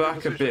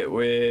back a bit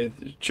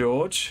with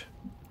George.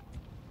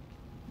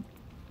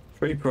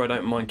 Trooper I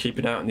don't mind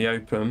keeping out in the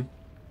open.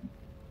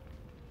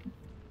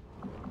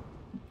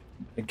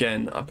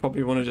 Again, I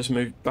probably want to just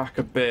move back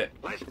a bit,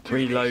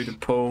 reload a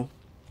pull.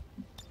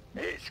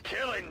 It's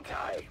killing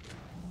time.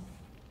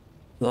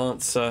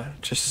 Lancer,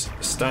 just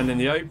stand in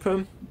the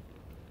open.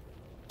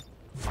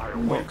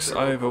 Box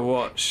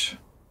Overwatch.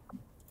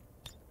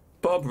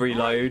 Bob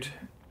reload.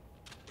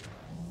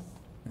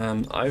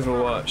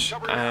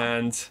 Overwatch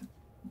and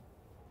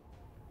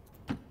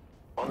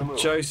On the move.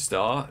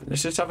 Joestar.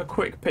 Let's just have a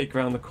quick peek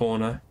around the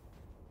corner.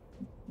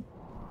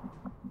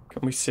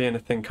 Can we see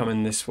anything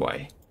coming this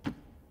way?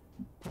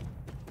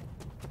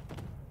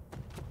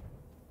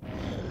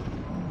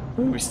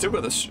 Ooh, we still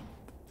got the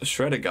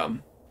shredder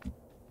gun.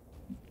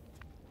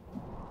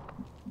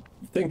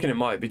 Thinking it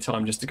might be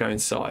time just to go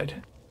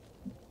inside.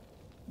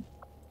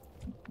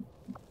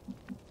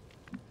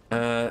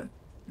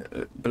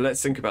 But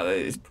let's think about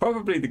it. It's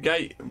probably the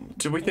gate.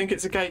 Do we think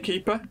it's a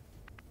gatekeeper?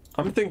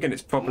 I'm thinking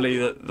it's probably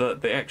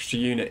that the extra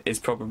unit is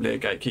probably a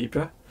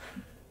gatekeeper.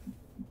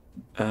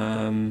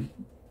 So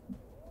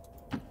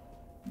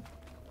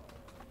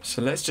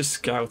let's just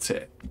scout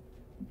it.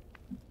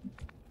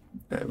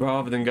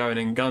 Rather than going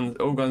in guns,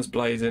 all guns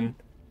blazing.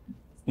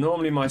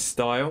 Normally my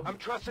style, I'm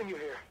trusting you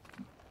here.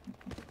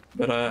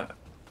 but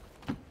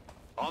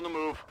On the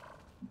move.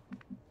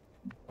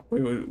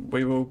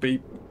 we will be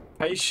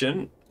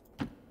patient.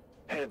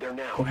 Headed there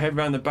now. We'll head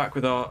round the back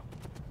with our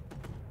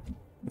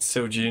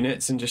concealed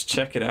units and just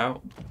check it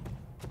out.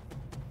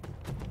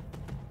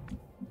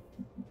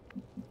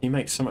 He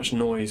makes so much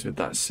noise with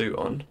that suit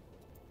on.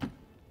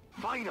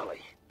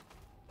 Finally.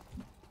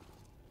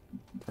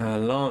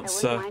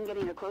 Lancer,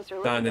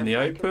 stand in the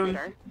open.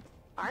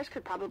 Ours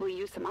could probably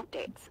use some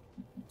updates.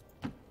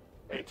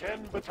 A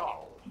 10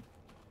 batal.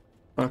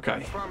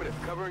 Okay. Affirmative.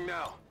 Covering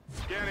now.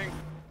 Scanning.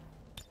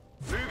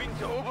 Moving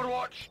to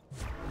Overwatch.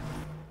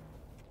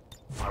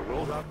 I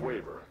will not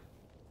waver.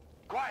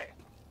 Quiet.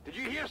 Did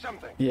you hear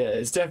something? Yeah,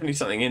 there's definitely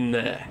something in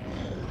there.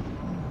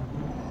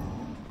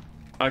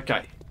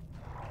 Okay.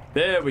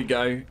 There we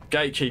go.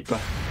 Gatekeeper.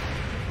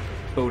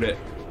 Pulled it.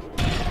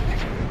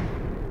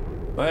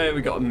 Well,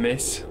 we got a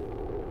miss.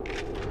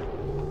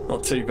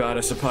 Not too bad,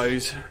 I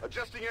suppose.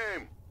 Adjusting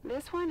aim.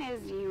 This one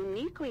is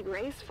uniquely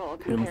graceful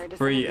compared to some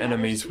three of the other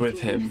enemies with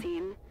species we've him.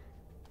 seen.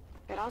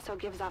 It also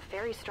gives off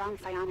very strong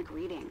psionic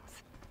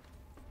readings.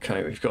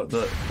 Okay, we've got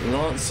the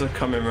Lancer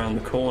coming around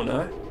the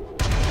corner.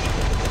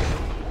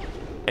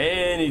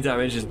 Any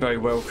damage is very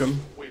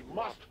welcome. We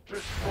must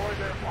destroy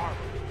their armor.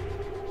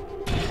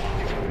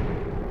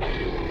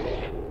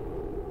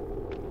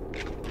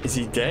 Is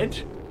he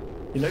dead?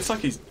 He looks like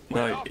he's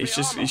no. He's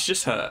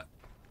just hurt.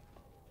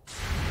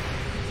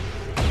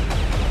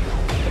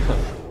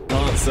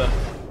 Lancer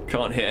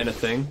can't hit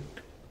anything.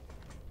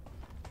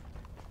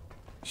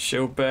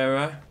 Shield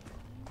bearer.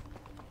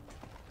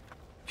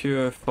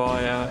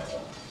 Purifier.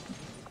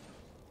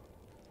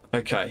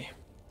 Okay.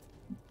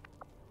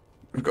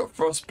 We've got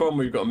Frost Bomb,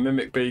 we've got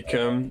Mimic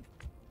Beacon.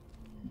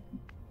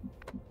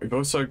 We've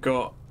also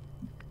got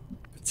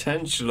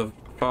potential of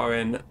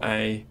firing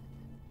a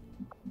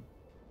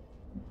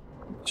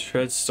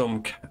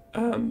Shredstorm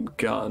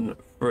gun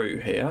through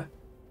here.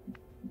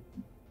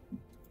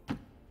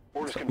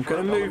 Orders I'm going confirmed. to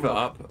On the move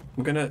up.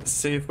 I'm going to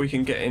see if we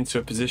can get into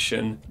a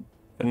position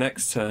for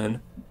next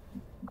turn.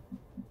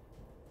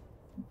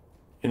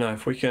 You know,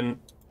 if we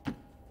can...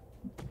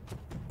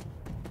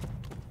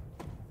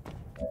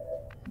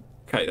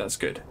 Okay, that's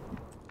good.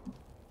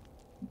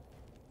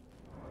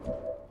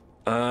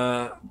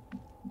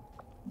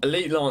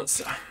 Elite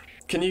Lancer,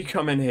 can you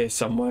come in here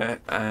somewhere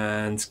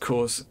and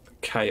cause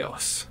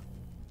chaos?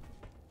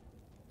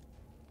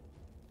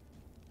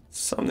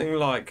 Something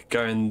like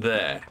going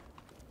there.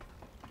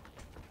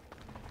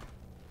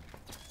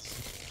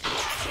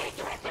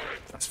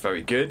 That's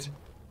very good.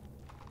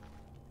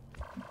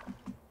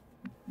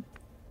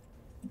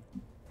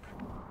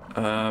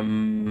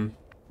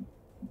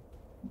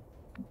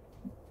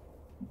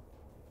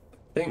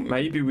 I think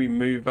maybe we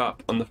move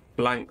up on the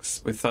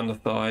flanks with Thunder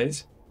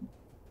Thighs.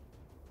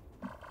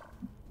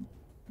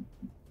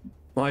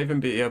 Might even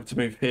be able to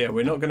move here.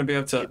 We're not going to be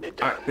able to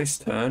act this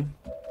turn,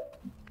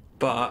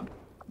 but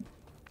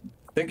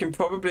thinking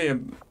probably a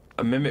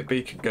Mimic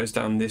Beacon goes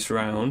down this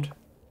round.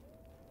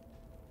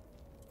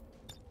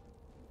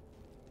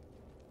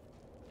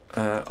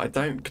 I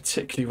don't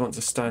particularly want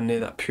to stand near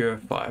that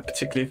Purifier,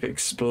 particularly if it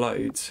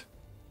explodes.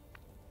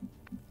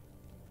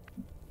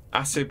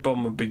 Acid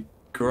Bomb would be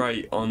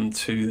great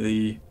onto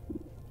the...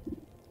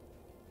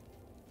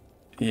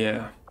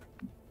 Yeah.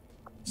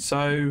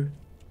 So,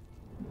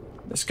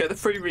 let's get the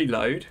free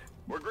reload.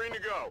 We're green to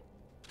go.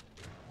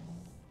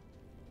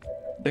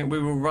 I think we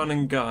will run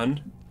and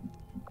gun.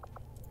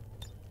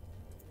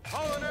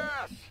 Hauling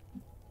ass.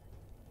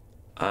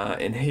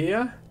 In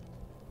here.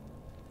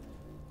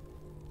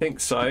 Think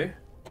so.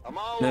 I'm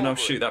all Then I'll over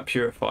shoot it. that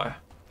Purifier.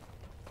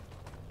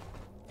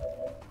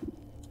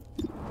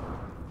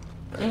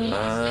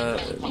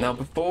 Now,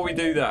 before we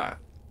do that,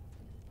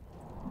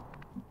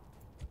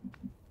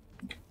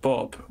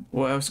 Bob,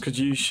 what else could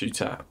you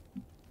shoot at?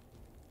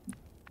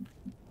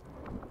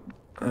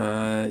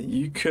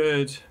 You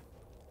could...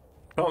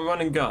 Can't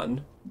run and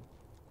gun.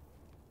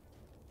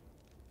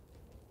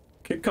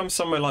 Could come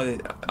somewhere like this.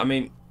 I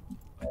mean,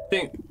 I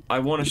think I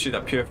want to shoot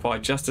that purifier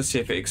just to see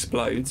if it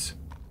explodes.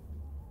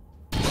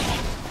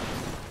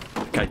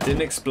 Okay,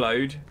 didn't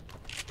explode.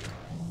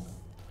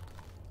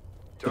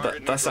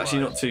 But that's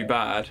actually not too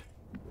bad.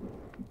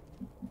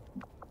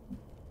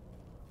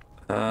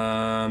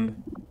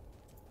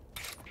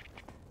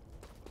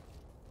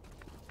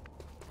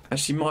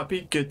 Actually, might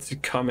be good to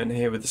come in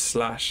here with the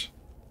slash.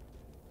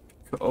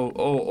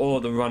 Or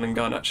the run and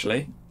gun,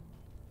 actually.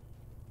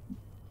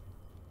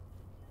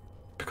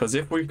 Because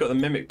if we've got the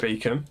mimic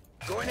beacon...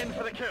 Going in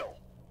for the kill.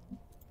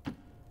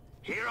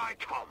 Here I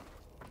come.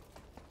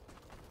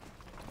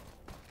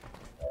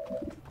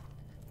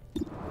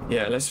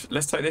 Yeah, let's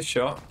take this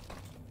shot.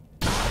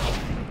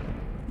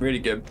 Really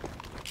good.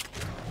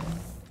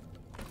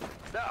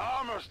 That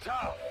armor's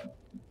tough.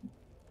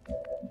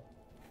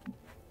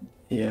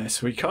 Yeah,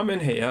 so we come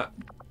in here.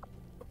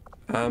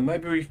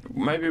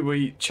 Maybe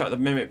we chuck the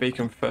mimic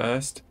beacon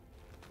first.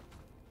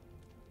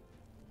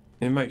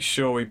 And make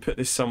sure we put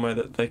this somewhere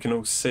that they can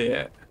all see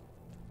it.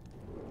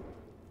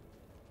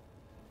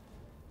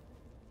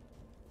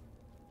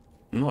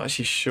 I'm not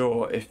actually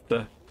sure if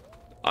the...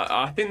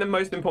 I think the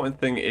most important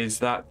thing is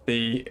that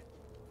the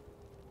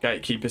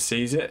gatekeeper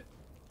sees it.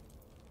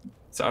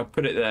 So I'll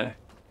put it there.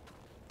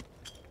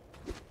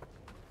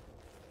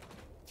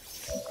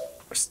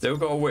 I've still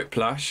got a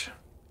whiplash.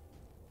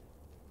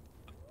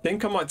 I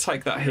think I might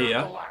take that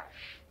here.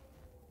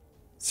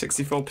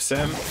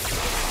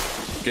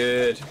 64%.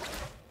 Good.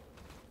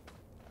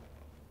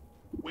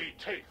 We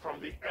take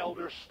from the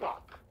elder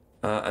stock.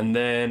 And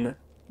then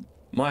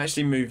might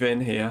actually move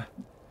in here.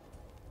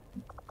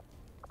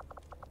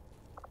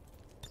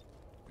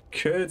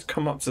 Could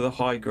come up to the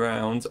high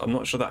ground. I'm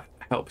not sure that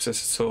helps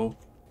us at all.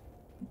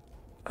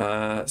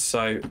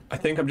 So I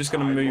think I'm just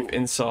going to move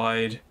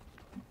inside.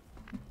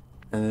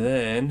 And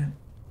then...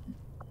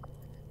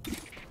 I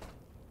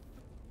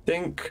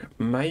think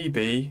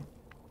maybe...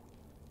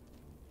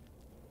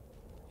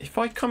 If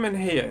I come in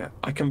here,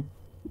 I can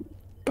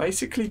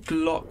basically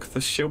block the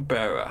shield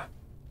bearer.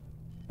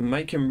 And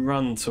make him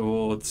run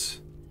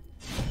towards...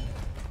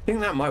 I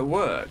think that might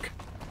work.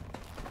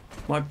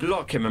 Might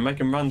block him and make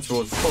him run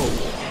towards Paul.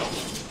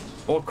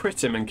 Or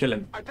crit him and kill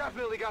him. I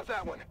definitely got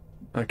that one.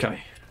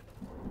 Okay.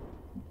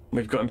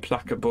 We've got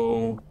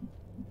implacable.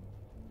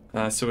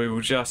 So we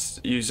will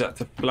just use that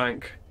to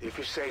flank If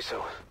you say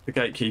so. the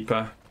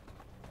gatekeeper.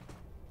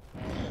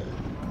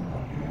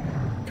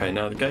 Okay,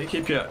 now the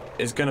gatekeeper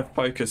is going to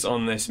focus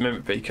on this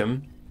mimic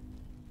beacon.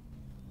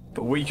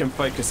 But we can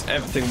focus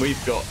everything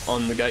we've got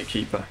on the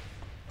gatekeeper.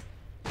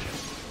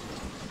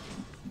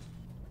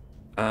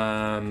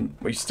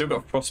 We've still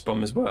got frost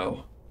bomb as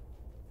well.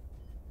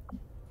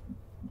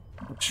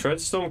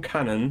 Shredstorm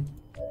cannon.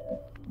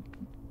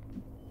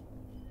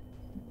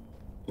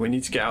 We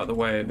need to get out of the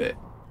way of it.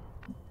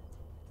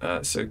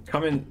 So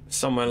come in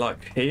somewhere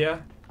like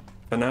here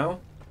for now.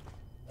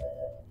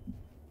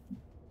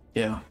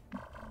 Yeah.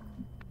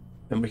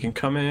 Then we can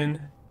come in.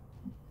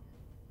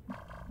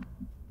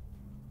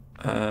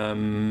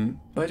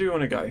 Where do we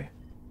want to go?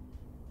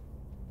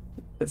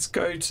 Let's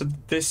go to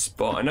this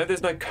spot. I know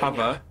there's no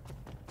cover,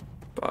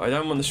 but I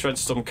don't want the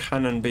Shredstorm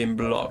cannon being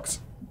blocked.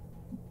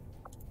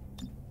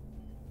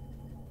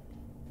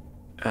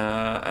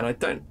 And I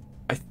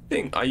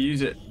think I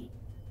use it.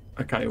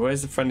 Okay,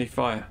 where's the friendly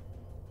fire?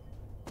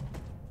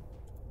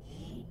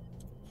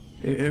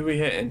 Who are we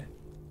hitting?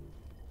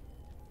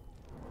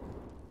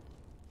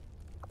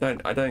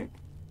 I don't.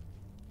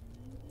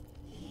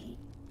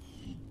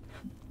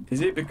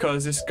 Is it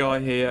because this guy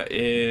here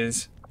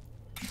is...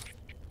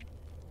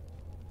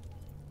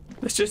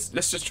 Let's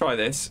just try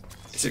this.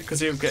 Is it because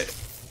he'll get...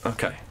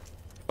 Okay,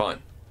 fine.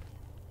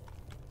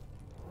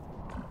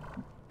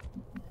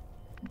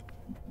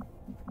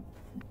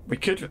 We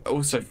could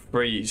also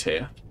freeze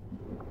here.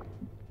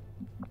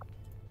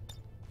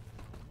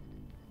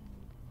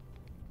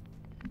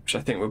 Which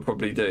I think we'll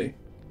probably do.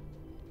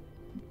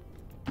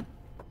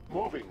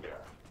 Moving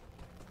there.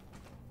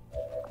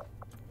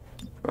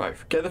 Right,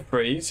 forget the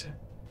freeze.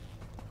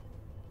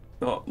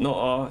 Not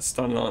our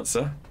stun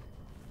lancer.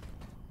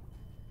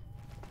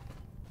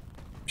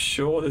 I'm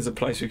sure there's a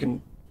place we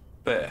can...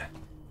 There.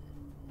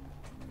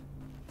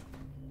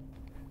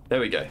 There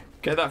we go.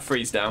 Get that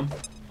freeze down.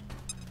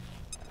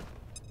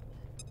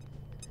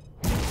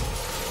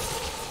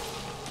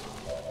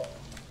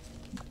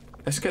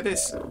 Let's get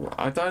this.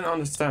 I don't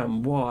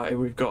understand why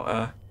we've got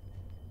a...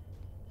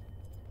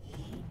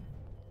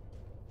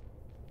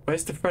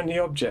 Where's the friendly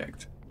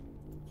object?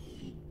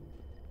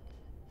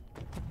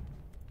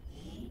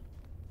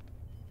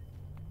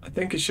 I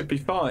think it should be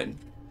fine.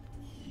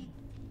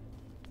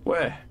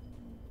 Where?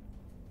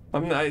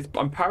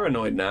 I'm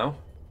paranoid now.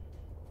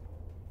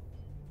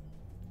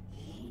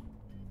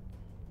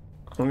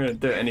 I'm gonna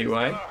do it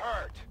anyway.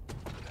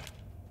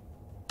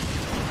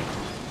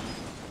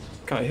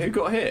 Okay, who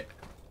got hit?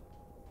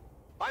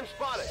 I'm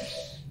spotted.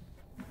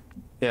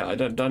 Yeah, I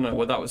don't know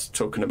what that was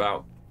talking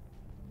about.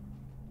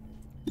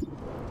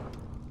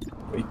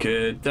 We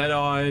could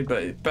deadeye,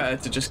 but it's better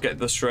to just get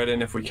the shred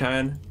in if we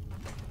can.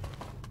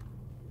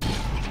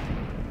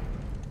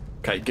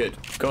 Okay, good.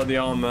 Got the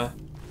armor.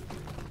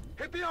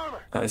 Hit the armor.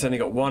 It's only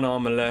got one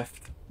armor left.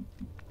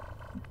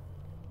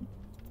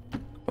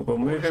 We'll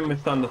move in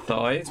with Thunder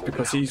Thighs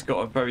because he's got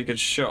a very good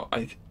shot,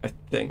 I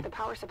think. The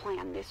power supply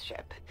on this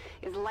ship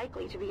is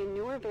likely to be a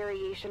newer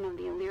variation of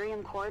the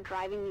Illyrium core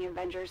driving the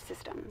Avengers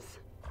systems.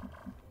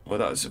 Well,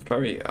 that was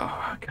very...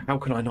 Oh, how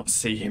can I not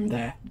see him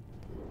there?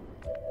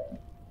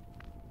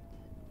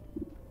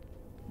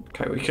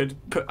 Okay, we could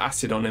put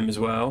acid on him as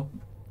well.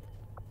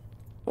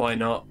 Why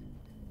not?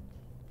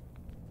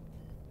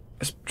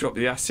 Let's drop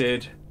the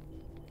acid.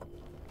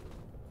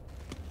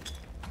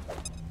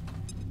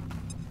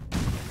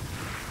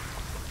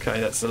 Okay,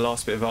 that's the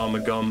last bit of armor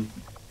gone.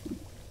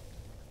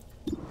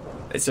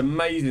 It's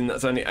amazing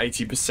that's only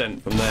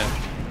 80% from there.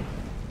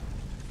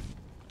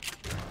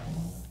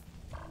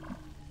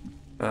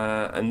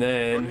 And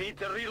then Need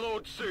to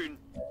reload soon.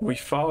 we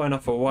far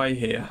enough away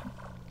here.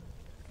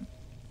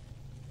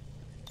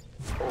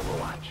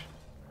 Overwatch.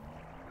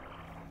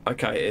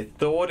 Okay, it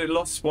thought it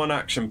lost one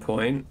action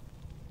point.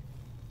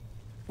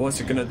 What's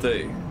it gonna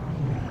do?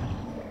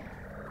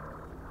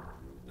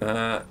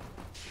 Watch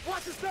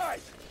the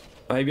side.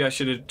 Maybe I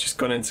should have just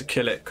gone in to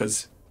kill it,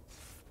 because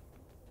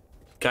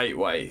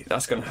gateway,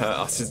 that's gonna hurt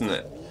us, isn't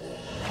it?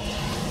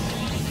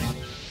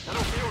 I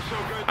don't feel so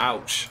good.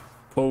 Ouch.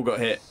 Paul got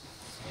hit.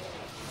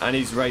 And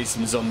he's raised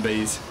some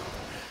zombies.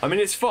 I mean,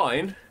 it's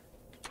fine.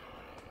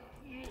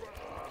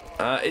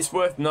 It's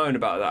worth knowing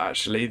about that,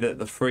 actually, that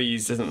the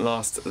freeze doesn't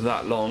last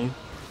that long.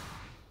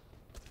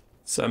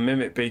 So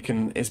Mimic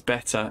Beacon is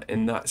better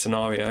in that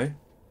scenario.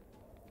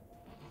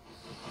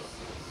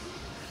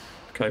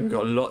 Okay, we've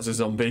got lots of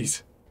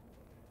zombies.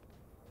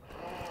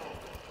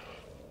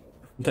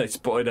 They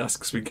spotted us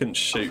because we couldn't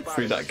shoot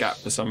through that gap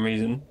for some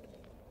reason.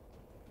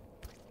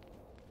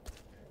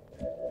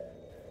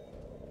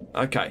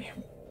 Okay.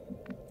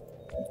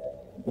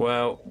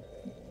 Well,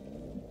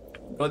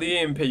 got the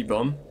EMP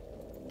bomb.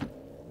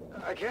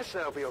 I guess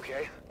that'll be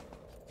okay.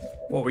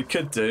 What we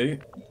could do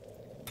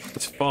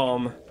is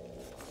farm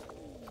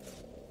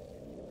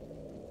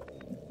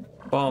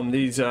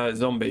these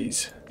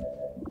zombies.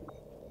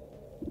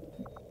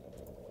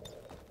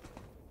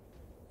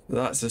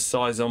 That's a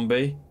Psy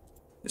zombie.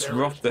 It's There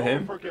rough is to no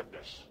him.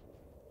 forgiveness.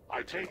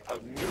 I take a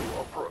new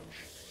approach.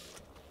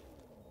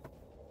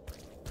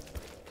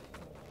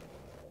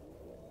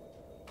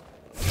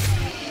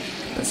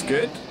 That's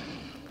good.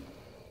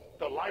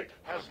 The light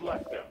has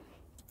left them.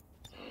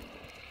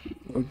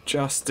 We'll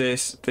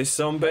justice this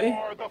zombie.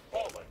 For the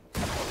fallen.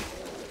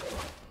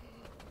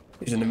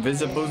 He's an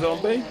invisible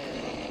zombie.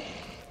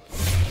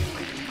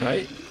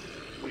 Okay.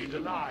 We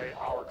deny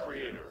our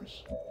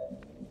creators.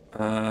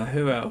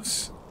 Who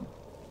else?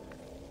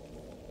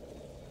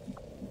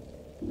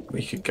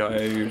 We could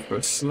go for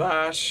a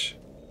slash.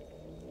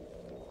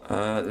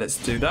 Let's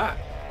do that.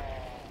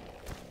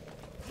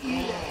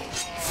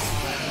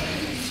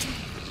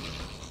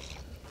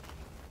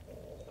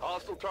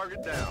 Hostile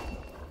target down.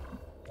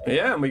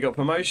 Yeah, and we got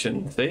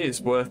promotion. See, it's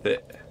worth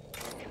it.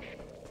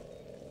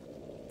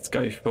 Let's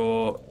go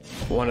for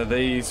one of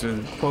these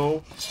with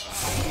Paul.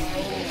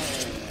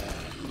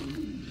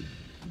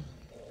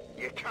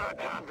 You can't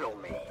handle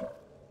me.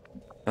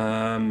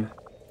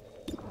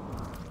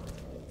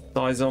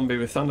 Thigh zombie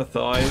with thunder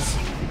thighs.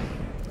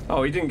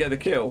 Oh, he didn't get the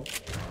kill.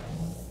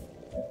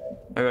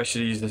 Maybe I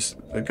should use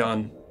the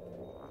gun.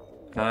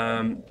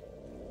 And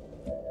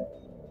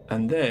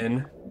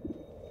then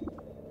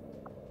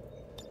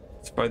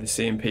let's throw the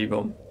CMP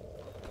bomb.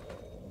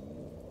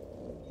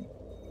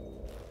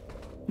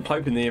 I'm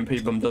hoping the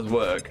EMP bomb does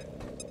work.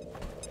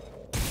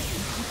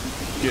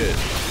 Good.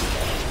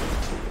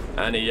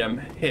 And he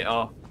hit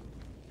our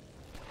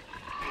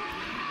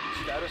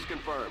Status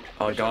confirmed.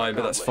 guy,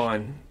 but that's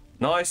fine.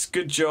 Nice,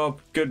 good job,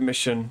 good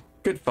mission,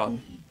 good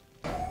fun.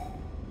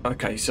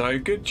 Okay, so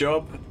good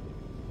job.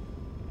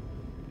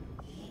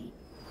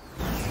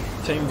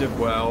 Team did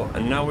well,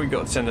 and now we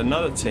got to send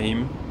another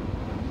team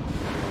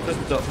to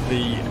stop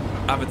the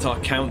Avatar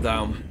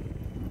countdown.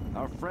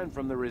 Our friend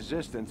from the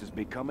Resistance is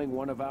becoming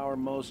one of our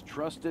most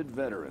trusted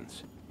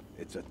veterans.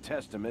 It's a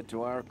testament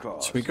to our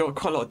cause. So we got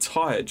quite a lot of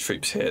tired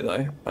troops here,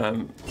 though.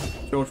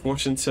 George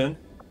Washington,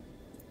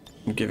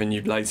 I'm giving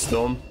you Blade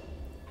Storm.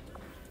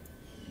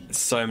 There's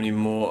so many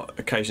more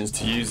occasions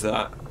to use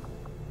that.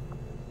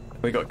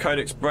 We got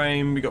Codex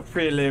Brain, we got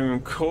 3 Illyrium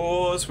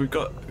cores, we've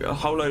got a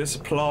whole load of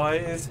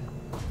supplies.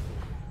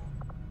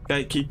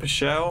 Gatekeeper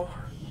Shell.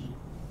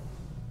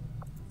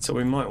 So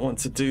we might want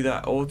to do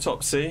that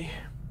autopsy.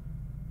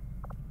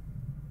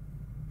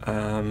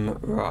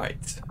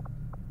 Right.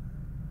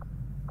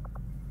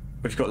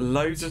 We've got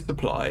loads of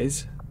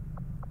supplies.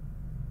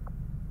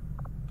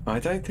 I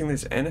don't think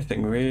there's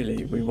anything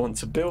really we want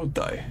to build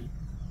though.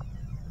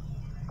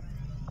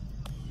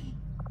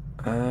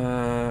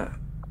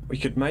 We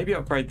could maybe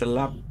upgrade the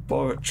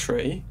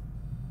laboratory.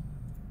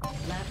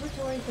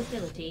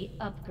 facility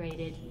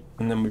upgraded.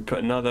 And then we put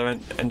another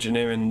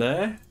engineer in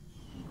there.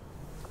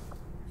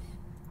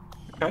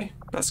 Okay,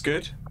 that's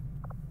good.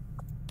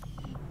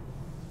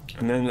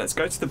 And then let's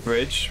go to the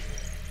bridge.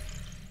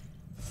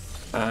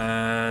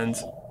 And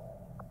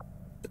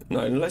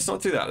no, let's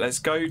not do that. Let's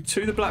go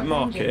to the black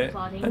market,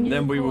 and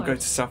then we will go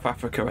to South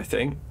Africa, I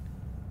think.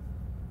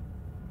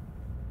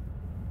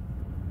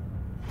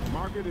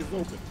 Market is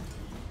open.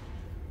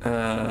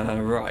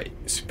 Right,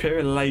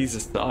 superior laser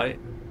sight.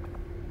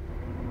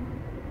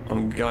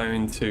 I'm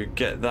going to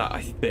get that,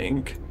 I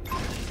think.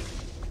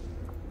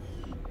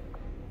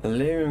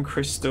 Illyrium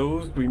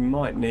crystals, we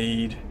might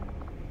need.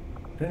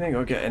 I don't think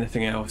I'll get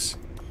anything else.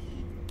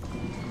 I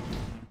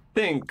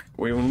think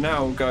we will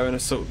now go and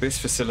assault this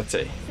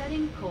facility.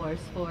 Setting course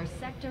for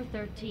Sector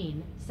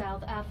 13,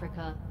 South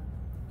Africa.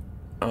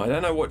 I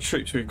don't know what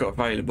troops we've got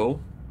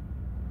available,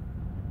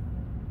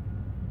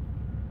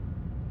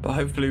 but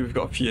hopefully we've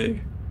got a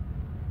few.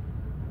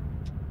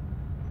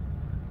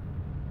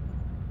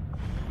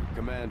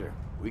 Commander,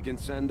 we can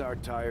send our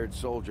tired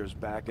soldiers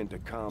back into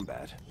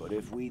combat, but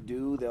if we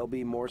do, they'll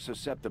be more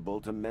susceptible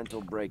to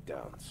mental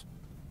breakdowns.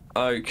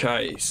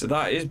 Okay, so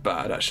that is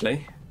bad,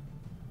 actually.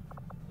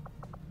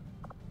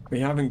 We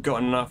haven't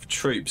got enough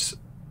troops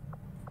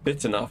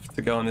fit enough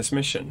to go on this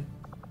mission.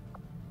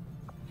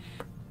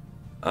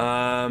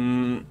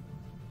 Now,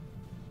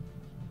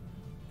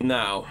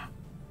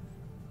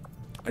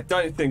 I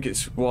don't think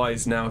it's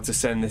wise now to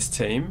send this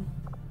team.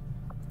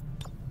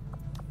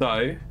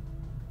 So,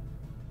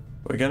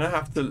 we're going to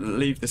have to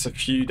leave this a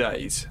few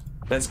days.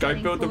 Let's go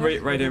build the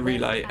radio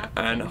relay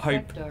and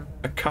hope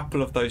a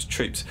couple of those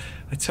troops.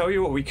 I tell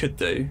you what we could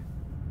do.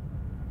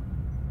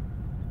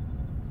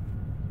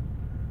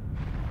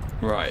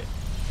 Right,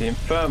 the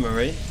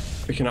infirmary,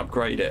 we can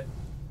upgrade it.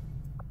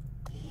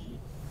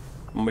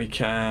 And we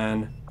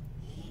can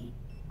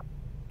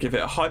give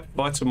it a hyper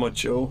vital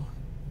module.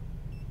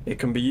 It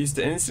can be used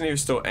to instantly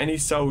restore any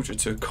soldier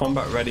to a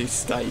combat ready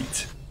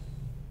state.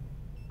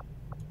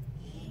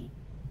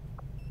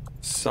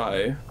 So,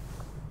 I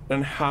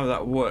don't know how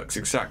that works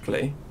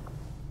exactly.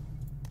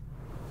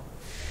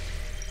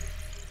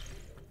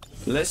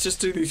 Let's just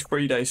do these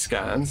 3-day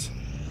scans.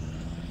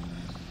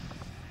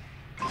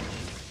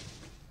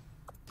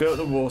 Built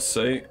the war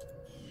suit.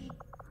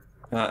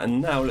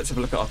 And now let's have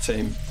a look at our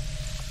team.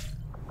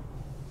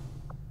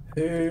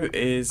 Who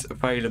is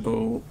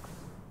available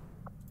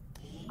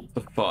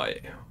to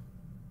fight?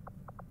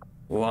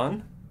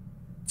 1,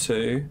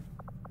 2,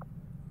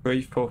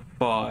 3, 4,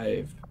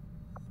 5.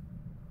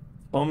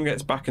 Tom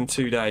gets back in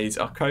 2 days.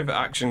 Our covert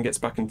action gets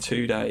back in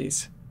 2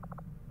 days.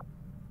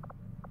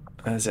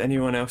 Has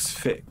anyone else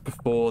fit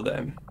before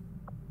them?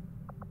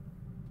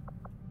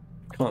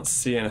 Can't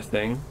see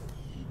anything.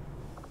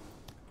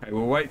 Okay,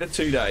 we'll wait the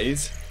 2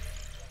 days.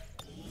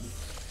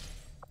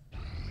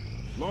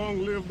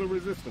 Long live the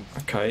resistance.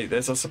 Okay,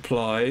 there's our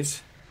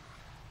supplies.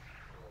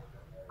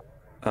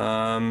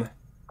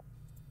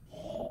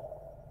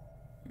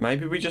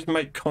 Maybe we just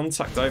make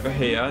contact over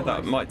here.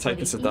 That might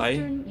take us a day.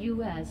 Eastern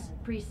U.S.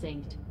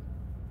 precinct.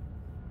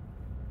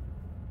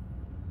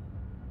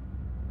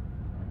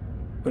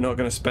 We're not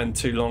going to spend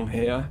too long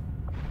here.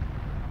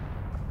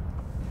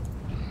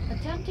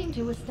 Attempting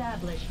to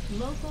establish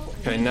local.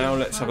 Okay, now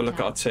let's have a look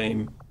at our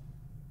team.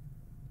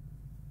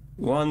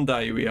 1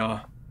 day we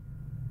are.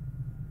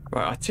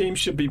 Right, our team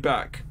should be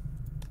back.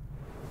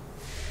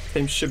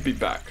 Team should be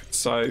back.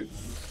 So, I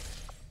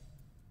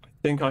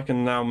think I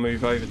can now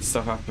move over to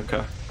South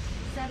Africa.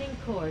 Setting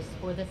course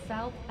for the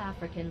South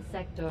African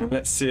sector.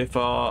 Let's see if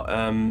our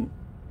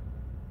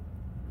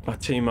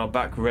team are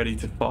back ready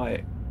to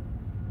fight.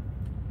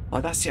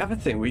 Oh, that's the other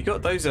thing. We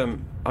got those. Oh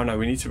no,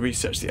 we need to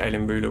research the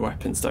alien ruler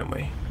weapons, don't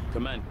we?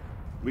 Commander,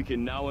 we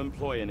can now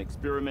employ an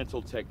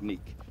experimental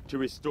technique to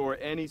restore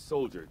any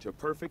soldier to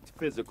perfect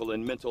physical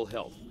and mental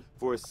health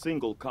for a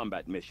single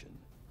combat mission.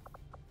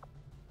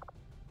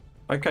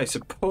 Okay, so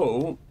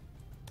Paul,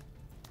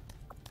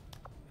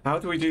 how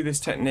do we do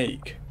this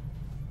technique?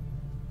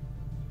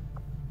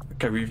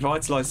 Okay,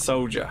 revitalize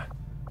soldier.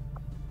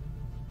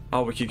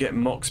 Oh, we could get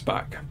Mox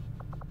back.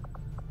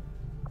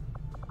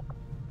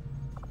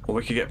 Or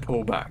we could get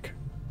Paul back.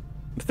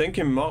 I'm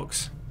thinking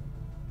Mox.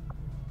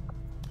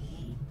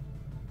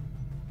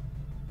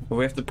 But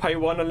we have to pay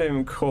 1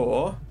 Illyrium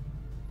core.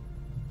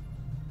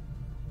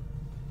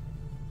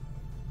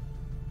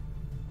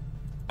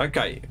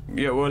 Okay,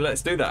 yeah, well,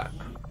 let's do that.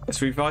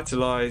 Let's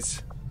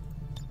revitalize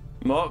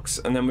Mox,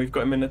 and then we've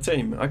got him in the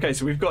team. Okay,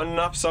 so we've got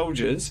enough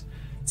soldiers.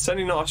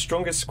 Certainly not our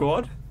strongest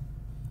squad,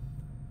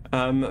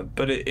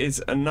 but it is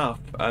enough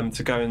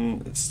to go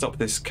and stop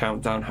this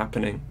countdown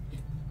happening.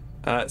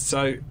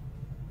 So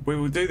we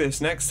will do this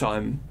next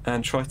time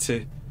and try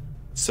to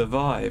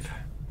survive.